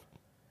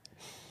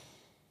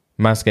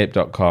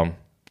 Manscaped.com,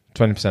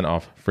 20%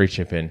 off, free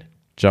shipping.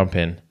 Jump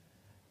in.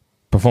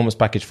 Performance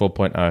Package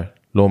 4.0,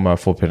 Lawnmower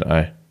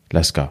 4.0.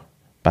 Let's go.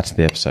 Back to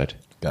the episode.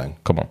 Gang.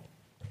 Come on.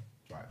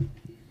 Right.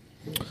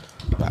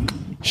 Back.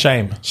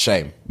 Shame.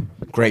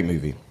 Great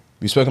movie.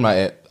 We've spoken about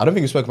it. I don't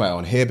think we've spoken about it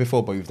on here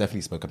before, but we've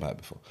definitely spoken about it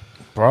before.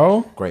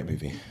 Bro. Great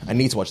movie. I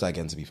need to watch that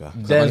again, to be fair.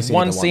 There's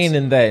one scene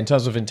in there, in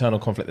terms of internal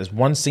conflict, there's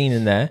one scene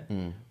in there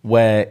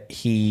where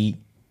he's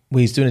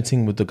doing a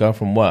thing with the girl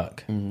from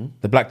work.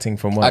 The black thing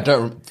from work.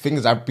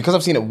 Because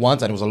I've seen it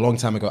once and it was a long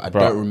time ago, I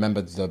don't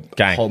remember the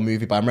whole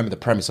movie, but I remember the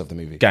premise of the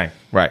movie. Gang.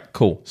 Right,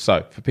 cool.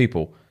 So, for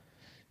people,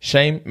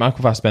 Shame,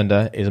 Michael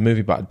Fassbender, is a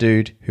movie about a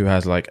dude who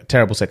has like a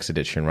terrible sex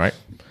addiction, right?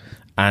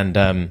 And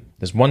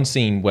there's one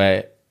scene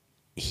where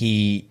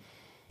he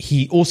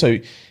also,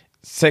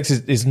 sex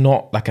is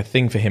not like a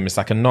thing for him. It's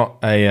like how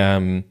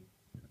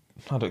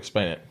to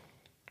explain it?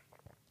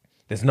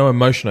 There's no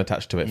emotion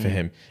attached to it for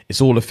him.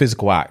 It's all a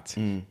physical act.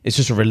 It's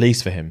just a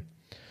release for him.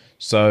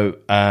 So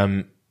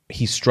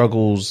he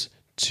struggles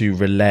to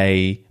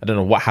relay. I don't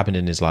know what happened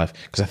in his life,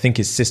 because I think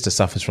his sister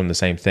suffers from the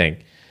same thing.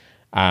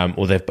 Him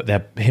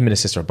and his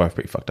sister are both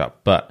pretty fucked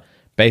up. But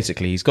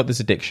basically, he's got this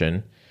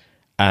addiction,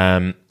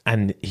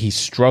 and he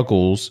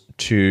struggles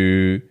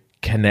to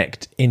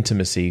connect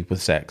intimacy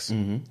with sex.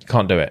 He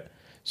can't do it.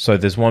 So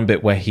there's one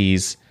bit where he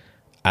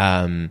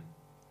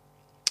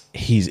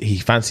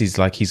fancies,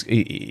 like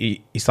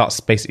he starts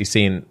basically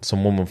seeing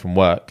some woman from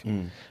work.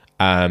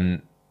 They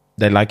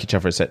like each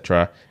other,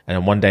 etc. And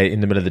then one day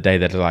in the middle of the day,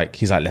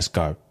 he's like, let's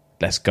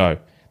go.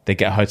 They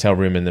get a hotel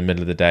room in the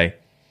middle of the day,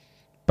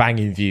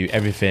 banging view,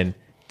 everything.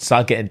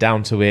 Start getting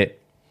down to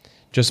it,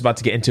 just about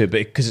to get into it, but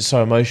because it's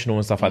so emotional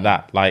and stuff like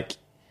that, like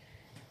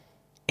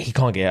he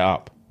can't get it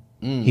up.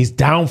 He's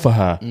down for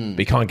her, but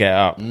he can't get it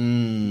up.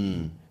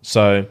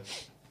 So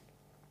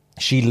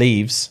she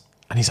leaves,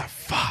 and he's like,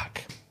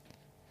 fuck.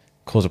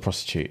 Calls a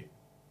prostitute.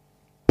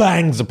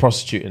 Bangs a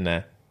prostitute in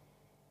there.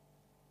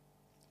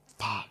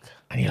 Fuck.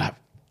 And you're like,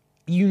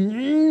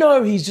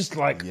 he's just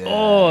like,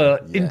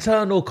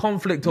 internal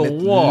conflict or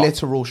what?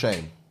 Literal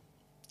shame.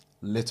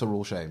 And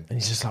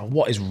he's just like,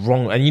 what is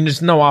wrong? And you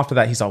just know after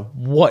that, he's like,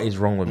 what is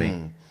wrong with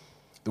me?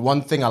 The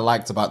one thing I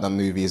liked about that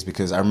movie is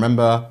because I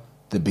remember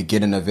the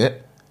beginning of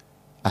it.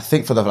 I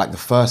think for the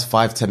first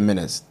 5-10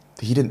 minutes,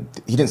 he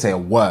didn't say a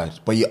word,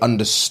 but you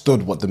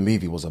understood what the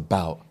movie was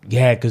about.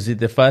 Yeah, because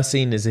the first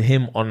scene is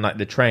him on like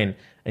the train,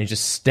 and he's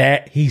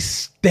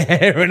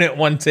staring at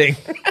one thing.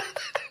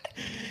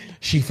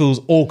 She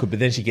feels awkward, but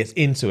then she gets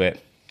into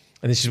it,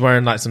 and then she's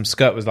wearing like some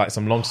skirt with like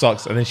some long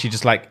socks, and then she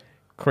just like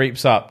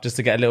creeps up just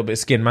to get a little bit of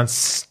skin. Man,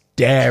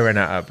 staring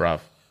at her,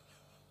 bruv.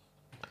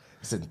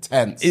 It's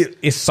intense.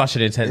 It's such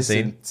an intense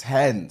scene. It's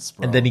intense,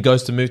 bro. And then he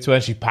goes to move to her,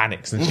 and she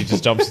panics, and she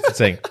just jumps to the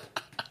thing.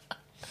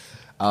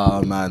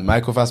 Oh, man.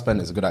 Michael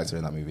Fassbender is a good actor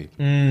in that movie.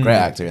 Great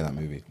actor in that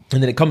movie.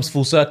 And then it comes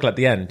full circle at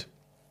the end,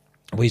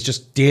 where he's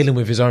just dealing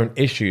with his own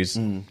issues.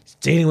 He's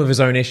dealing with his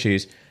own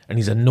issues, and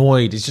he's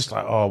annoyed. He's just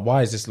like, oh,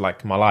 why is this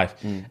like my life?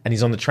 And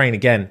he's on the train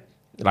again,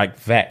 like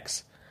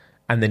Vex.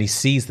 And then he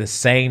sees the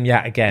same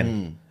yet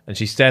again, and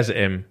she stares at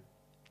him.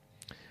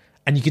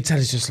 And you can tell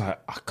he's just like,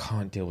 I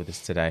can't deal with this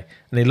today.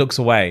 And he looks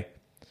away.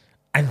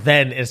 And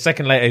then a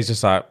second later, he's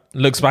just like,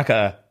 looks back at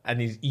her,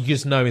 and you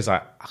just know he's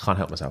like, I can't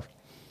help myself.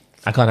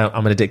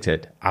 I'm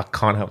addicted. I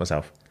can't help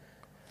myself.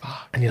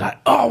 And you're like,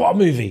 oh, what a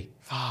movie.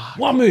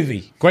 What a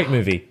movie. Great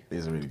movie. It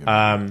is a really good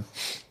movie.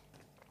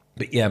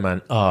 But yeah,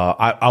 man,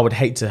 I would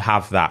hate to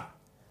have that.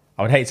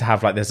 I would hate to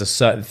have like, there's a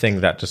certain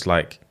thing that just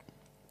like,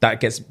 that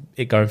gets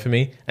it going for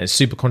me. And it's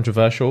super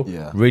controversial,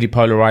 really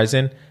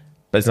polarizing, but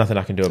there's nothing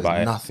I can do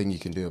about it. Nothing you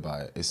can do about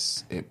it.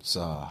 It's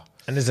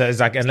and it's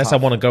like, unless tough.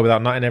 I want to go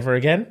without nutting ever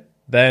again,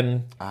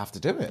 then I have to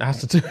do it. I have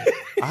to do it.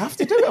 I have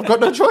to do it. I've got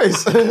no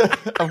choice.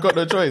 I've got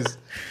no choice.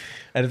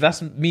 And if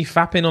that's me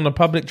fapping on a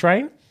public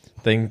train,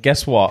 then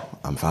guess what?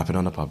 I'm fapping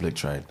on a public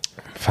train.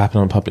 Fapping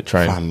on a public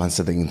train. Man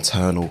said the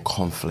internal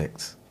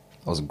conflict.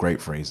 That was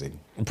great phrasing.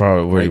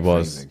 Bro, it really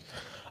was.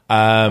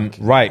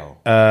 Right.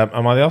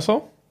 Am I the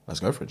arsehole? Let's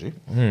go for it, G.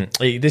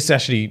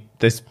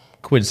 This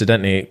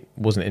coincidentally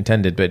wasn't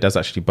intended, but it does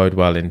actually bode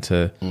well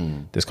into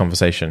this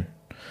conversation.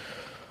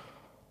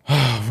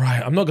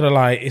 Right. I'm not going to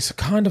lie. It's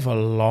kind of a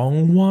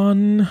long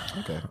one.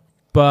 Okay.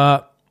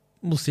 But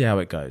we'll see how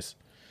it goes.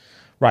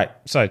 Right.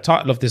 So,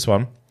 title of this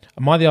one.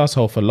 Am I the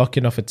arsehole for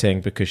locking off a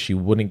ting because she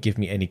wouldn't give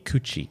me any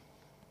coochie?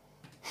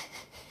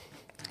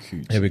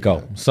 Here we go.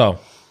 Yeah. So,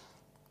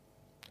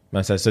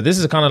 man says, so this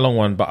is a kind of long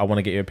one, but I want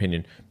to get your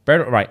opinion.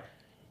 Right.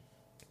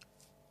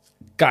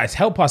 Guys,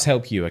 help us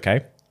help you,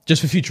 okay?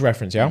 Just for future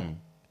reference, yeah?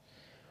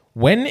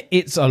 When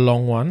it's a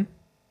long one,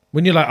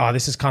 when you're like, oh,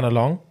 this is kind of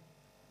long.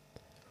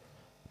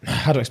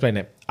 How do I explain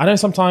it? I know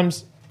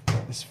sometimes,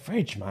 this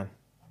fridge, man.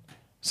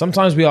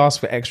 Sometimes we ask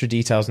for extra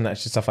details and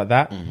extra stuff like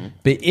that. Mm-hmm.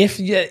 But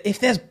if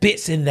there's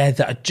bits in there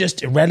that are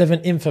just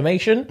irrelevant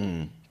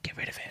information, get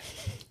rid of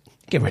it.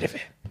 Get rid of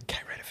it. Get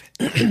rid of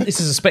it.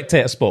 This is a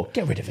spectator sport.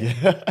 Get rid of it.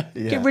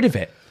 Yeah. Get rid of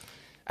it.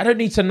 I don't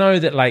need to know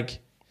that, like,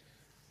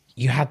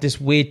 you had this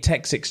weird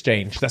text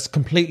exchange that's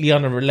completely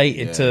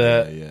unrelated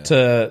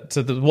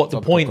to what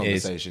the point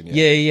is.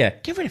 Yeah.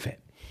 Get rid of it.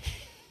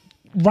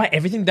 Write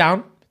everything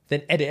down,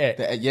 then edit it.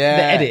 Then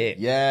edit it.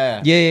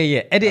 Yeah.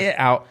 Edit it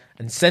out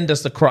and send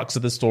us the crux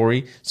of the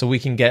story so we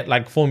can get,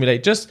 like,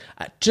 formulate. Just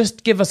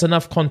give us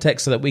enough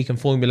context so that we can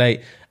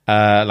formulate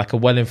like a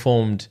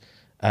well-informed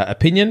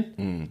opinion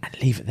and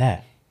leave it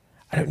there.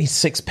 I don't need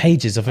 6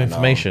 pages of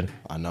information.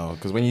 I know,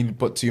 because when you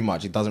put too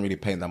much, it doesn't really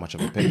paint that much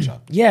of a picture.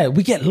 Yeah,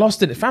 we get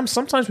lost in it. Fam,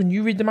 sometimes when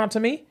you read them out to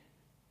me,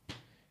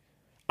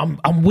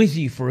 I'm with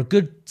you for a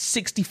good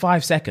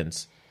 65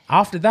 seconds.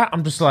 After that,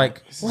 I'm just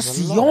like, what's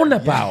he on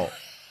about? Yeah.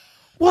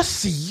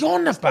 What's he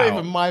on about? It's not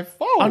even my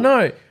fault. I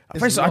know.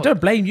 First, I don't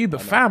blame you,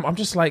 but fam, I'm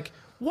just like,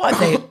 what are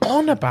they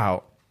on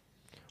about?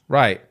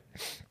 Right.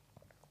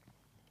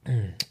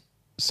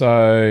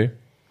 So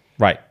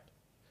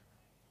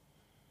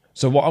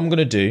what I'm going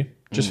to do,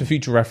 just for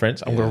future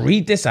reference, I'm going to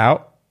read this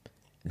out,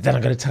 then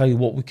I'm going to tell you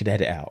what we could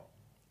edit out.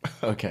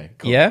 Okay,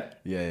 cool. Yeah?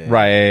 Yeah.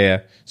 Right,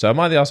 yeah. So am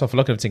I the arsehole for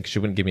looking at everything because she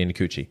wouldn't give me any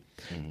coochie?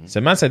 Mm-hmm.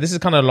 So man said, this is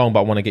kind of long, but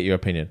I want to get your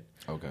opinion.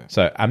 Okay.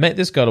 So I met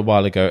this girl a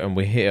while ago and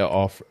we hit it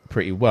off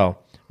pretty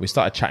well. We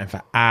started chatting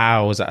for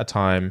hours at a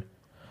time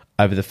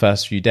over the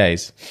first few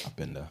days. I've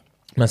been there.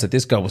 Man said,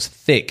 this girl was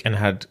thick and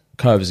had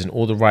curves in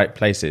all the right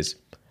places.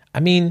 I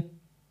mean,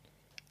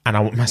 and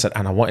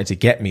I wanted to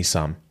get me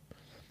some.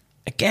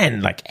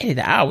 Again, like, edit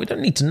it out. We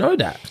don't need to know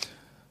that.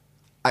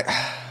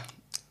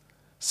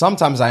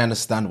 Sometimes I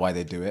understand why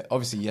they do it.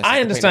 Obviously, yes.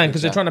 I understand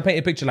because they're trying to paint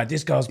a picture like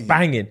this girl's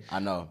banging. I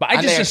know. But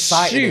I just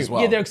assume.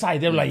 Well. Yeah, they're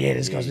excited. They're like, yeah,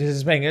 this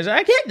is banging.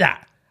 I get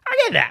that.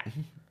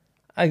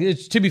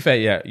 To be fair,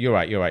 yeah, you're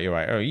right.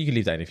 Oh, you can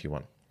leave that in if you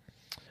want.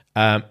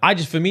 I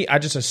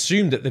just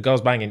assumed that the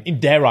girl's banging in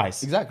their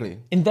eyes. Exactly.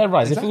 In their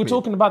eyes. If we were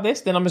talking about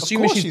this, then I'm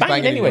assuming she's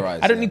banging anyway.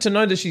 I don't need to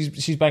know that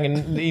she's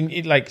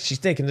banging like she's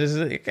thick and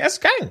that's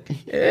gang.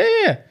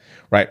 Yeah.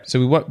 Right. So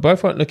we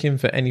both weren't looking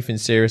for anything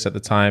serious at the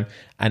time,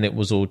 and it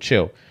was all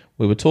chill.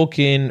 We were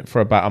talking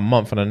for about a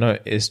month, and I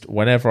noticed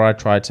whenever I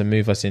tried to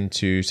move us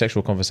into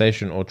sexual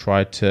conversation or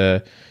tried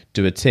to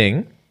do a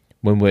ting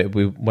when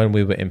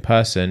we were in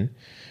person,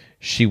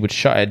 she would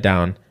shut it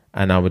down,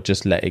 and I would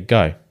just let it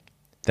go.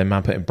 Then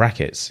man put in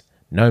brackets,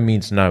 no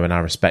means no, and I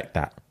respect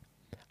that.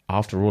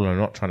 After all, I'm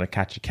not trying to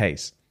catch a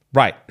case.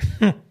 Right.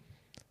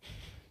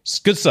 It's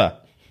good, sir.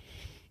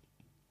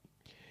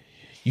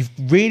 You've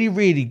really,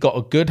 really got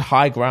a good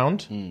high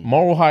ground,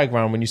 moral high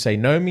ground when you say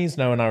no means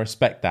no, and I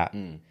respect that.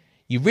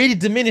 You really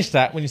diminish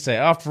that when you say,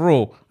 after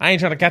all, I ain't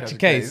trying to catch a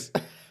case.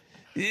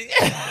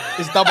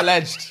 It's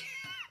double-edged.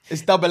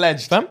 It's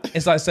double-edged. Fam?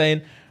 It's like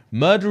saying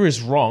murder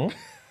is wrong,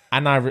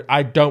 and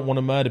I don't want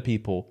to murder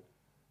people.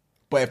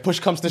 But if push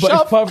comes to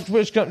shove.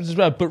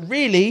 But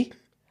really,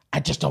 I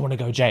just don't want to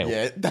go to jail.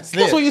 Yeah, that's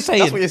what you're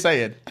saying. That's what you're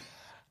saying.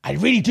 I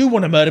really do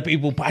want to murder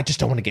people, but I just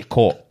don't want to get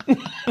caught.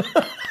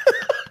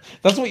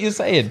 That's what you're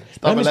saying.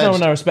 No,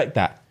 and I respect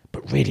that.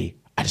 But really,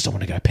 I just don't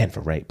want to go pen for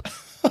rape.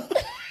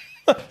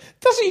 That's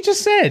what you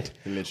just said.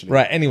 Literally.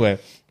 Right, anyway.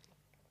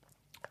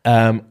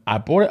 I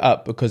brought it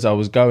up because it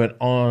was going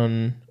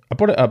on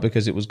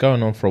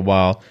for a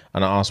while,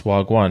 and I asked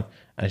Wagwan,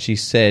 and she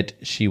said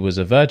she was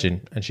a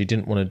virgin and she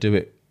didn't want to do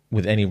it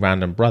with any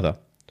random brother.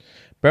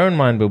 Bear in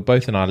mind, we're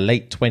both in our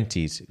late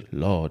 20s.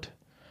 Lord.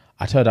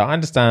 I told her, I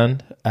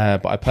understand,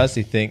 but I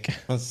personally think...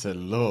 I said,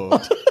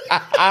 Lord.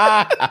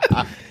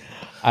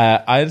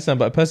 I understand,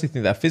 but I personally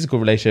think that a physical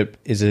relationship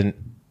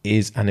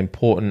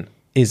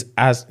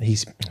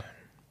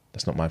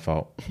that's not my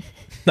fault.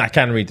 I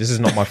can read. This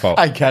is not my fault.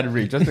 I can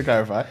read, just to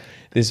clarify.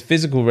 This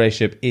physical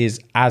relationship is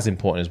as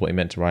important as what he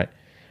meant to write,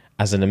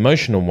 as an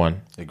emotional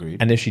one.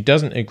 Agreed. And if she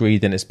doesn't agree,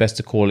 then it's best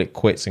to call it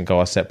quits and go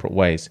our separate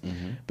ways.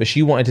 Mm-hmm. But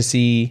she wanted to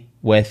see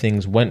where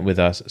things went with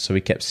us, so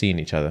we kept seeing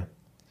each other.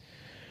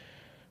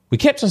 We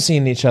kept on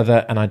seeing each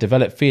other and I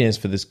developed feelings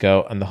for this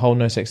girl and the whole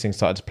no sex thing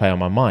started to play on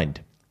my mind.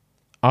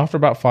 After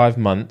about 5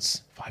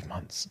 months,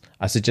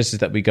 I suggested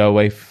that we go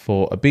away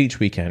for a beach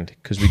weekend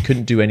because we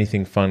couldn't do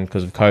anything fun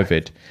because of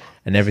COVID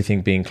and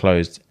everything being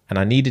closed. And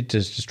I needed to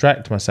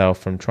distract myself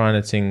from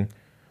trying to ting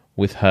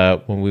with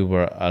her when we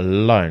were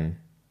alone.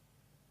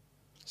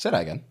 Say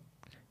that again.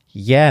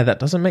 Yeah, that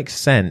doesn't make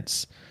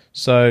sense.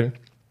 So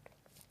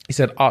he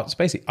said, so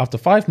basically, after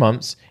 5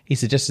 months, he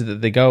suggested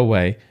that they go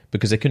away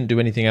because they couldn't do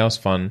anything else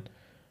fun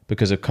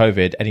because of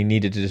COVID, and he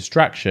needed a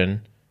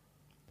distraction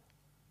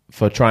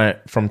from trying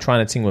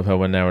to ting with her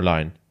when they're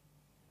alone.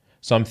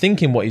 So I'm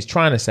thinking what he's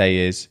trying to say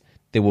is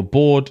they were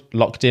bored,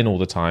 locked in all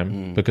the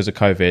time because of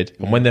COVID,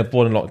 and when they're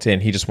bored and locked in,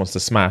 he just wants to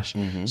smash.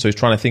 So he's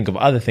trying to think of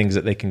other things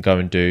that they can go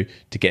and do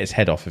to get his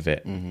head off of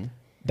it.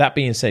 That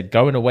being said,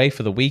 going away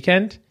for the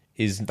weekend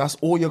is... That's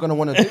all you're going to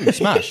want to do,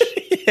 smash.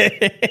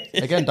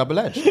 Again,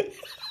 double-edged.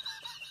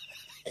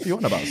 What are you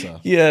on about, sir?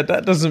 Yeah,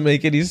 that doesn't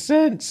make any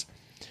sense.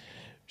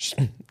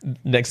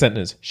 Next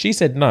sentence. She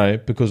said no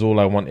because all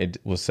I wanted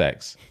was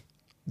sex.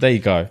 There you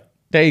go.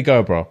 There you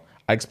go, bro.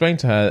 I explained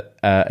to her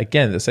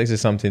again that sex is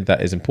something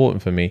that is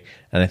important for me,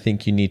 and I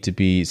think you need to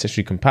be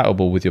sexually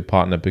compatible with your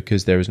partner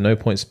because there is no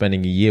point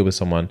spending a year with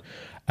someone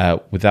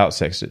without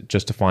sex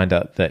just to find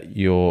out that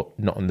you're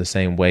not on the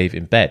same wave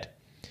in bed.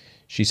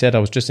 She said I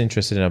was just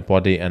interested in her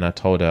body, and I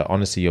told her,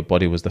 honestly, your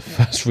body was the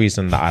first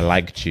reason that I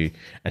liked you.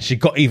 And she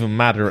got even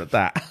madder at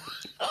that.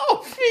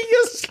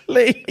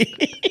 Obviously.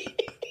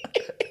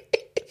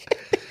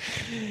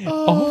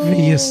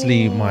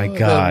 Obviously, my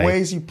guy. There's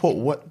ways you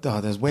put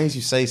there's ways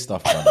you say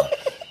stuff, brother.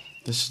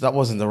 That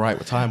wasn't the right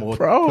time or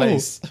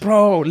place.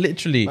 Bro,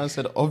 literally. Man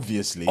said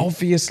obviously.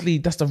 Obviously,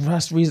 that's the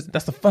first reason.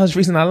 That's the first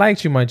reason I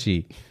liked you, my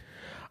G.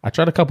 I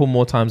tried a couple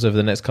more times over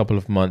the next couple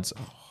of months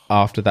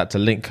after that to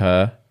link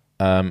her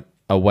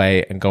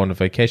away and go on a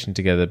vacation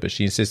together, but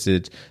she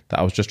insisted that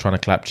I was just trying to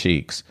clap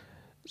cheeks.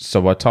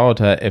 So I told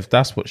her if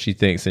that's what she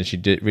thinks, then she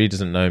really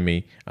doesn't know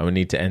me and we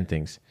need to end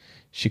things.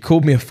 She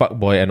called me a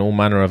fuckboy and all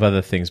manner of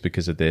other things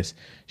because of this.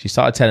 She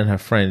started telling her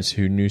friends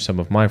who knew some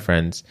of my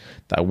friends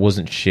that I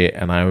wasn't shit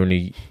and I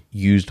only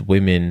used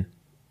women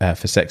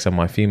for sex, and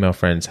my female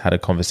friends had a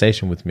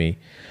conversation with me,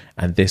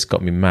 and this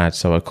got me mad,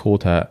 so I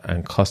called her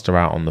and cussed her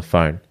out on the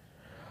phone.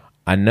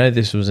 I know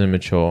this was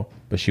immature,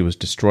 but she was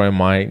destroying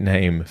my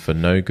name for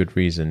no good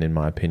reason, in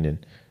my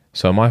opinion.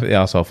 So am I the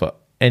arsehole for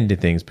ending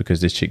things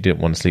because this chick didn't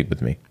want to sleep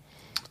with me?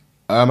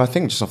 I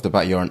think just off the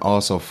bat, you're an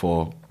arsehole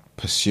for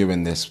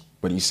pursuing this.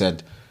 When you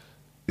said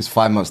it's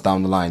 5 months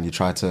down the line, you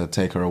try to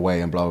take her away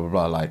and blah, blah,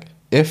 blah. Like,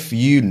 if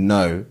you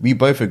know, we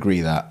both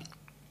agree that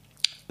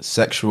the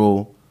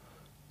sexual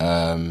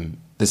and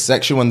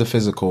the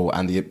physical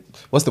and the,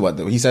 what's the word?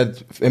 He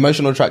said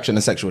emotional attraction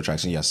and sexual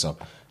attraction, yes. So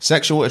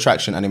sexual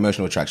attraction and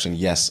emotional attraction,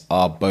 yes,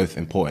 are both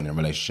important in a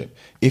relationship.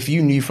 If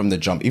you knew from the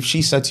jump, if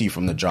she said to you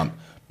from the jump,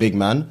 big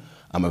man,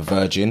 I'm a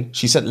virgin.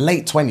 She said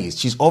late 20s.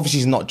 She's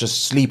obviously not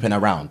just sleeping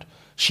around.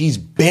 She's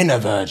been a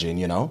virgin,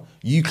 you know?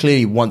 You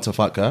clearly want to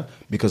fuck her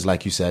because,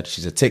 like you said,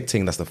 she's a tick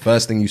ting. That's the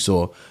first thing you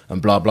saw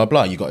and blah, blah,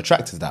 blah. You got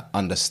attracted to that.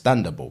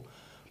 Understandable.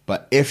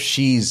 But if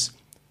she's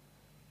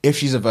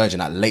a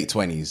virgin at late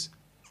 20s,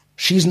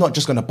 she's not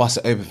just going to bust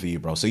it open for you,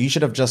 bro. So you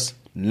should have just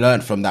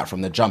learned from that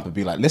from the jump and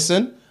be like,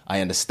 listen,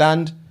 I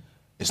understand.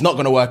 It's not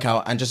going to work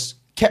out, and just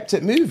kept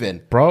it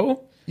moving.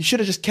 Bro? You should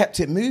have just kept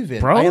it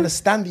moving. Bro? I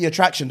understand the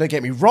attraction. Don't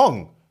get me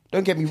wrong.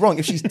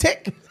 If she's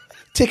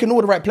ticking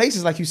all the right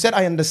places, like you said,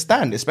 I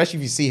understand. Especially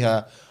if you see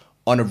her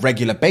on a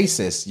regular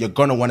basis, you're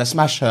going to want to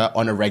smash her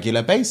on a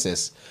regular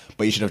basis.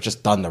 But you should have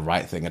just done the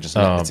right thing and just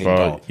let the thing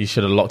go. You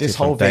should have locked this it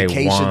from whole day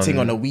vacation one. thing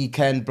on a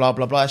weekend, blah,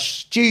 blah, blah.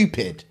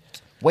 Stupid.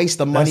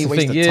 Waste of money,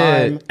 waste of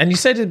time. And you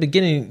said at the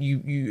beginning,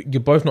 you're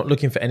both not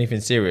looking for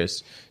anything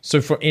serious. So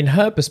in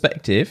her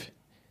perspective,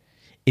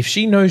 if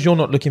she knows you're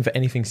not looking for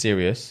anything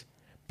serious,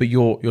 but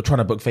you're trying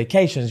to book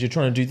vacations, you're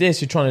trying to do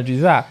this, you're trying to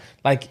do that,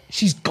 like,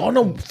 she's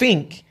gonna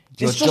think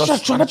he's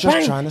just trying to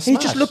bang. He's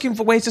just looking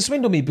for ways to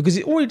swindle me because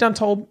he already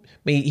told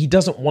me he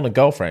doesn't want a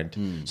girlfriend.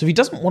 So if he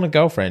doesn't want a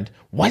girlfriend,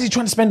 why is he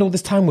trying to spend all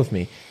this time with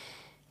me?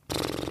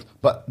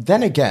 But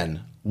then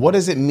again, what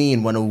does it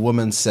mean when a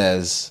woman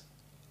says,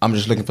 I'm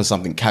just looking for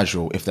something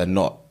casual if they're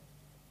not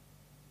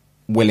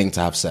willing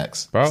to have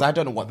sex? Bro, I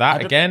don't know what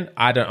that again.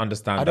 I don't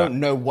understand. I don't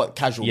know what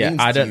casual means.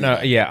 I don't know.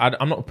 Then. Yeah,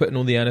 I'm not putting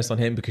all the earnest on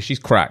him because she's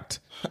cracked.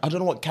 I don't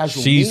know what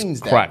casual she's means.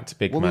 She's cracked,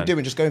 big what man. What are we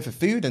doing? Just going for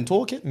food and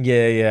talking?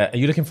 Yeah. Are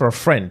you looking for a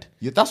friend?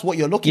 That's what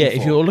you're looking for. Yeah,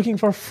 if you're looking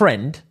for a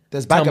friend,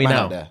 there's bagger man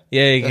out there.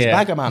 There's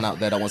bagger man out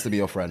there that wants to be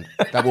your friend.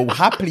 That will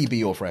happily be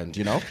your friend,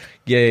 you know?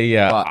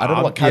 Yeah. But I don't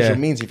know what casual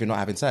means if you're not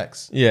having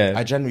sex. Yeah.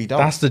 I generally don't.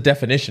 That's the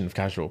definition of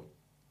casual.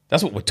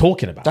 That's what we're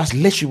talking about. That's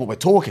literally what we're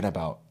talking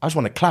about. I just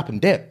want to clap and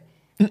dip.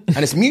 And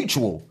it's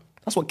mutual.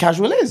 That's what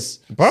casual is.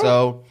 Bro.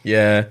 So,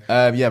 yeah,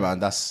 man,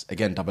 that's,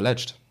 again,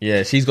 double-edged.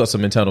 Yeah, she's got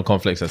some internal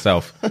conflicts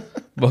herself.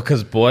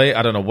 Because, boy,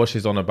 I don't know what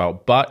she's on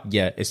about. But,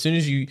 yeah, as soon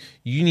as you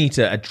need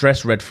to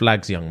address red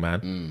flags, young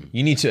man.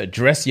 You need to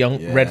address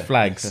red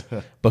flags.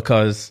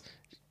 Because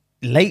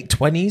late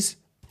 20s,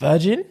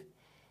 virgin?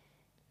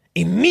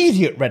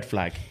 Immediate red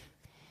flag.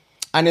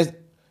 And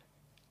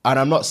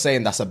I'm not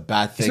saying that's a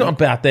bad thing. It's not a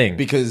bad thing.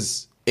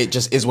 Because it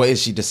just is what it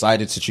is. She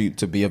decided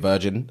to be a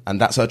virgin, and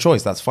that's her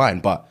choice. That's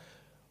fine. But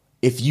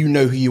if you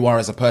know who you are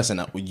as a person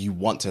that you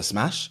want to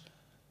smash,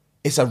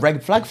 it's a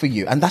red flag for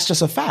you. And that's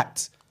just a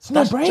fact. It's a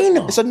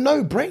no-brainer. It's a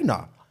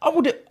no-brainer. I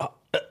would...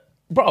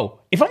 bro,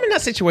 if I'm in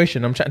that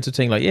situation, I'm chatting to a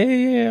thing like,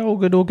 yeah, all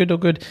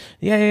good.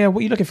 Yeah, what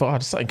are you looking for? Oh,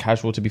 just something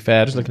casual, to be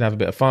fair. Just looking to have a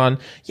bit of fun.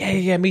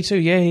 Yeah, me too.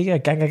 Yeah,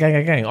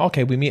 gang.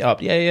 Okay, we meet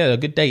up. Yeah, a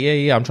good date.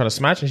 Yeah, I'm trying to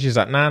smash. And she's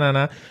like,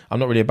 nah. I'm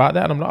not really about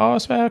that. And I'm like, oh,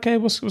 it's fair. Okay,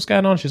 what's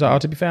going on? She's like, oh,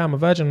 to be fair, I'm a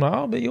virgin. I'm like,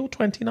 oh, but you're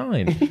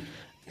 29.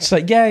 It's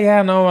like,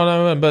 yeah, no,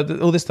 I know.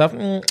 But all this stuff,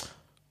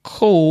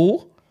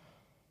 cool.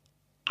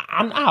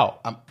 I'm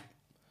out.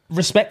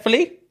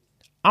 Respectfully,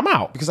 I'm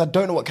out. Because I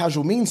don't know what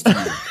casual means to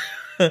you.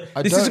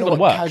 This isn't going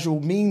to work. Casual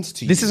means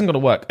to you. This isn't going to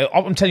work.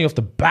 I'm telling you off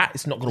the bat,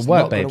 it's not going to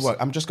work, babes.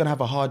 I'm just going to have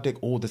a hard dick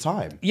all the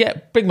time. Yeah,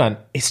 big man,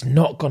 it's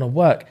not going to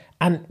work.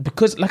 And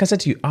because, like I said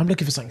to you, I'm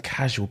looking for something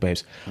casual,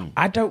 babes.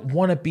 I don't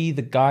want to be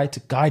the guy to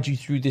guide you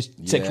through this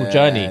sexual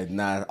journey.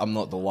 Nah, I'm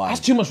not the one.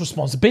 That's too much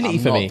responsibility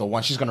for me. I'm not the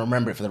one. She's going to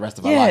remember it for the rest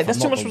of her life. Yeah,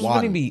 that's too much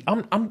responsibility for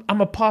me.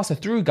 I'm a passer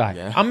through guy.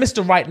 Yeah. I'm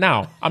Mr. Right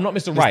now. I'm not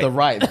Mr. Right. Mr.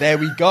 Right. There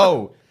we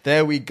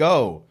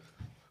go.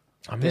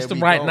 I'm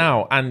Mr. Right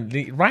now.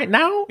 And right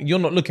now, you're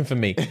not looking for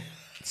me.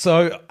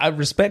 So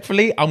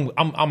respectfully, I'm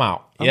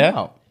out. Yeah, I'm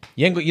out.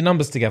 You ain't got your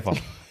numbers together.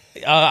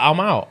 I'm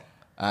out.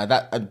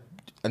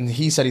 And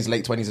he said he's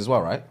late 20s as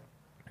well, right?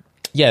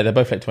 Yeah, they're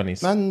both late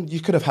 20s. Man, you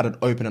could have had an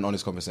open and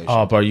honest conversation.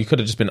 Oh, bro, you could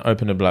have just been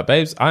open and like,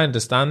 babes, I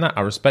understand that.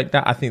 I respect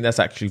that. I think that's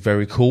actually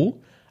very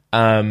cool.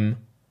 But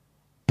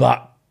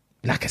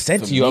like I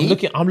said to you,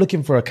 I'm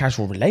looking for a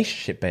casual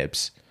relationship,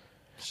 babes.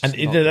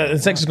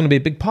 And sex is going to be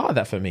a big part of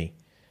that for me.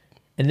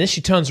 And then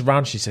she turns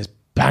around, she says,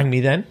 bang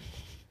me then.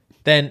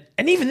 And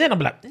even then, I'm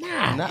like,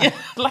 nah. Yeah,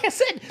 like I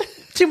said,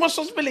 too much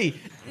responsibility.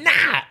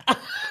 Nah.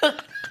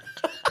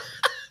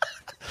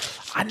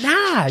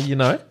 Nah,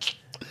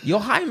 your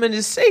hymen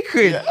is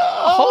sacred. Yeah.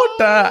 Hold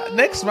that.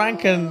 Next man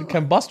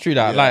can bust through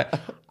that. Yeah. Like,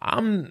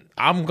 I'm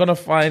gonna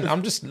find.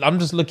 I'm just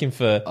looking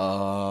for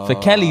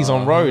Kelly's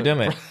on road,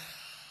 innit?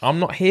 I'm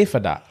not here for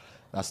that.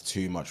 That's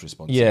too much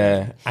responsibility.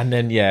 Yeah, and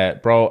then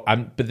bro.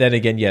 But then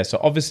again, so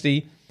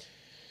obviously.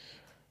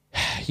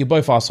 You're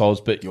both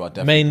assholes, but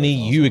mainly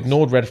you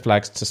ignored red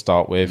flags to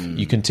start with.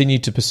 You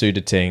continued to pursue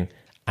the thing,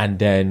 and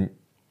then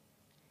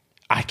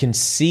I can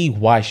see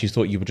why she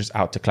thought you were just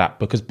out to clap.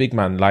 Because big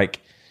man,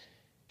 like,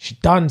 she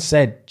done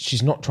said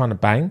she's not trying to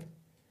bang,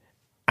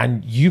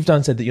 and you've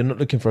done said that you're not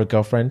looking for a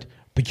girlfriend,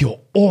 but you're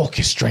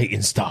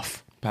orchestrating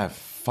stuff. About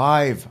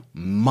 5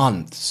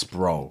 months,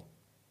 bro.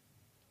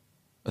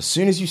 As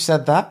soon as you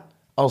said that,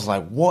 I was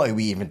like, what are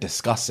we even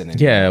discussing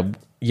anymore?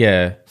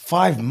 Yeah.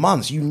 5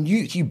 months.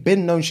 You've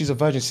been known she's a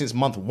virgin since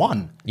month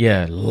 1.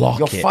 Yeah,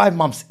 You're 5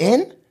 months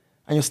in,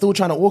 and you're still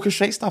trying to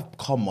orchestrate stuff?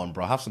 Come on,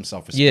 bro. Have some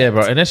self-respect. Yeah,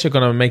 bro. Unless you're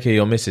going to make her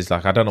your missus,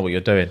 like, I don't know what you're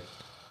doing.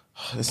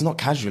 It's not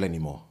casual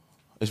anymore.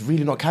 It's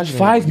really not casual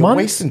 5 anymore. months?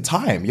 You're wasting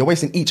time. You're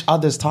wasting each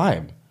other's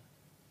time.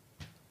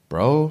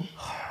 Bro.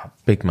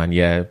 Big man,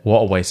 yeah. What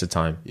a waste of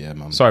time. Yeah,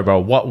 man. Sorry, bro.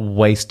 What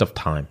waste of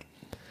time.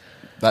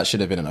 That should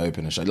have been an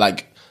open show.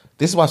 Like,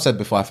 this is what I've said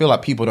before. I feel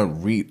like people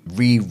don't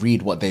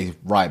reread what they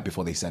write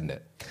before they send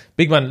it.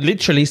 Big man,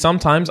 literally,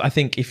 sometimes I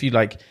think if you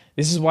like,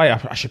 this is why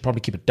I should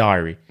probably keep a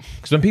diary.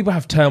 Because when people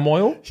have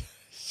turmoil,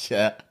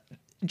 yeah,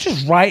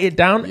 just write it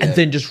down and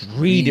then just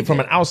read it from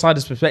an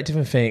outsider's perspective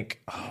and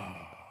think,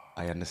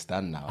 I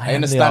understand now. I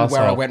understand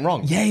where I went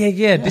wrong.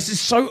 Yeah. This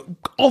is so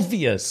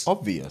obvious.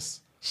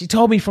 She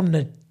told me from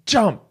the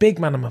jump, big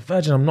man, I'm a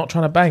virgin. I'm not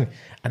trying to bang.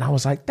 And I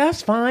was like,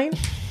 that's fine.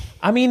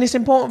 I mean, it's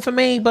important for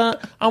me,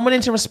 but I'm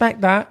willing to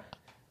respect that.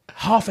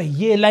 Half a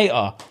year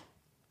later,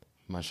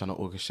 man, trying to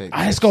orchestrate.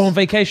 Let's go on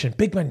vacation.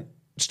 Big man,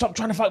 stop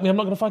trying to fuck me. I'm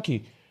not going to fuck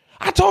you.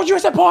 I told you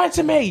it's important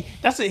to me.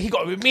 That's it. He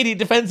got immediate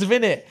defensive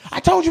in it. I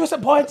told you it's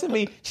important to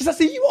me. She's like,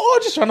 you are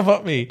just trying to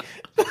fuck me.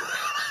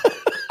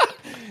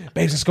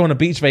 Babes, let's go on a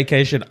beach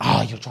vacation.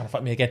 You're trying to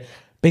fuck me again.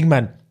 Big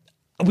man,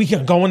 we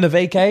can go on the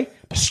vacay,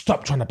 but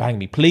stop trying to bang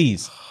me,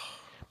 please.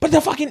 But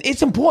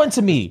it's important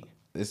to me.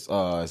 It's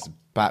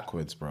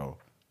backwards, bro.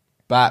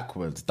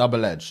 Backwards,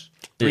 double-edged.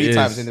 3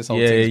 times in this whole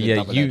thing.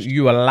 Yeah.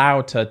 You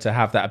allowed her to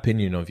have that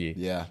opinion of you.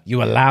 Yeah.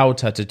 You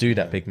allowed her to do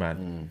that, big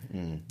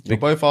man. You're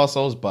both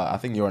arseholes, but I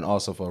think you're an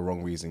arsehole for a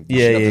wrong reason.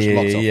 Yeah.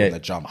 From the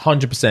jump.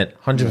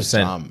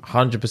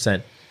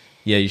 100%.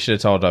 Yeah, you should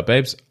have told her,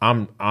 babes,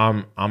 I'm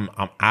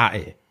at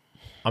it.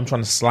 I'm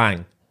trying to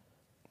slang.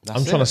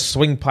 I'm trying to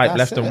swing pipe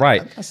left and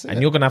right.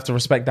 And you're going to have to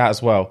respect that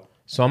as well.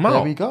 So I'm out.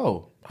 There we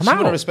go. She's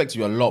going to respect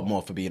you a lot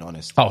more for being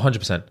honest. Oh,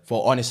 100%.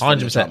 For honest.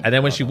 100%. And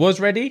then when she was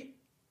ready,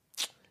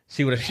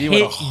 she would have hit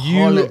you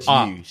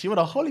up. She would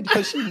have hollered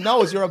because she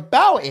knows you're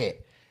about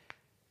it.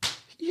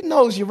 She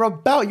knows you're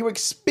about your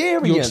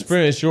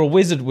experience. You're a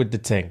wizard with the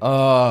thing.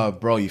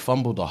 Bro, you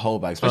fumbled the whole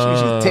bag. Especially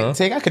when she's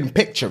tick. I can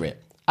picture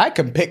it.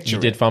 You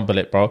did fumble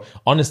it, bro.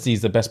 Honesty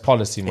is the best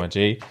policy, my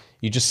G.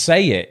 You just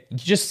say it.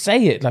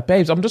 Like,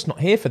 babes, I'm just not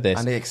here for this.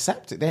 And they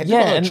accept it. They have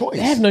no choice.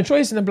 They have no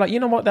choice. And they're like, you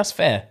know what? That's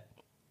fair.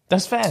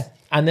 That's fair.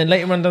 And then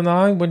later on down the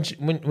line,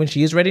 when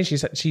she is ready,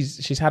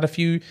 she's had a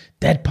few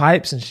dead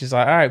pipes, and she's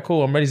like, all right,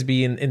 cool, I'm ready to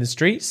be in the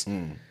streets.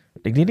 Ding,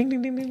 ding, ding,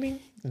 ding, ding, ding, ding.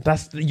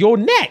 You're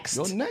next.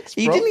 You're next,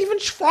 bro. You didn't even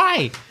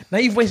try. Now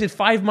you've wasted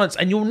 5 months,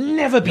 and you'll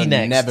never be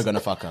next. You're never gonna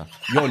fuck her.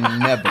 You're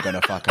never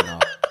gonna fuck her now,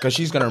 because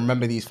she's gonna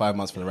remember these 5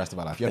 months for the rest of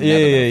her life.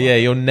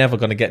 You're never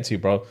gonna get to,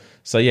 bro.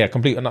 So yeah,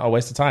 complete and utter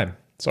waste of time.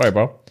 Sorry,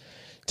 bro.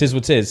 Tis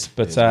what tis.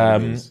 But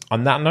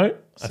on that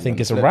note, I think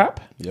it's a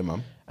wrap. Yeah,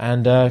 man.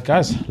 And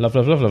guys, love.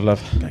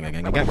 Gang,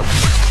 gang, gang,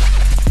 gang.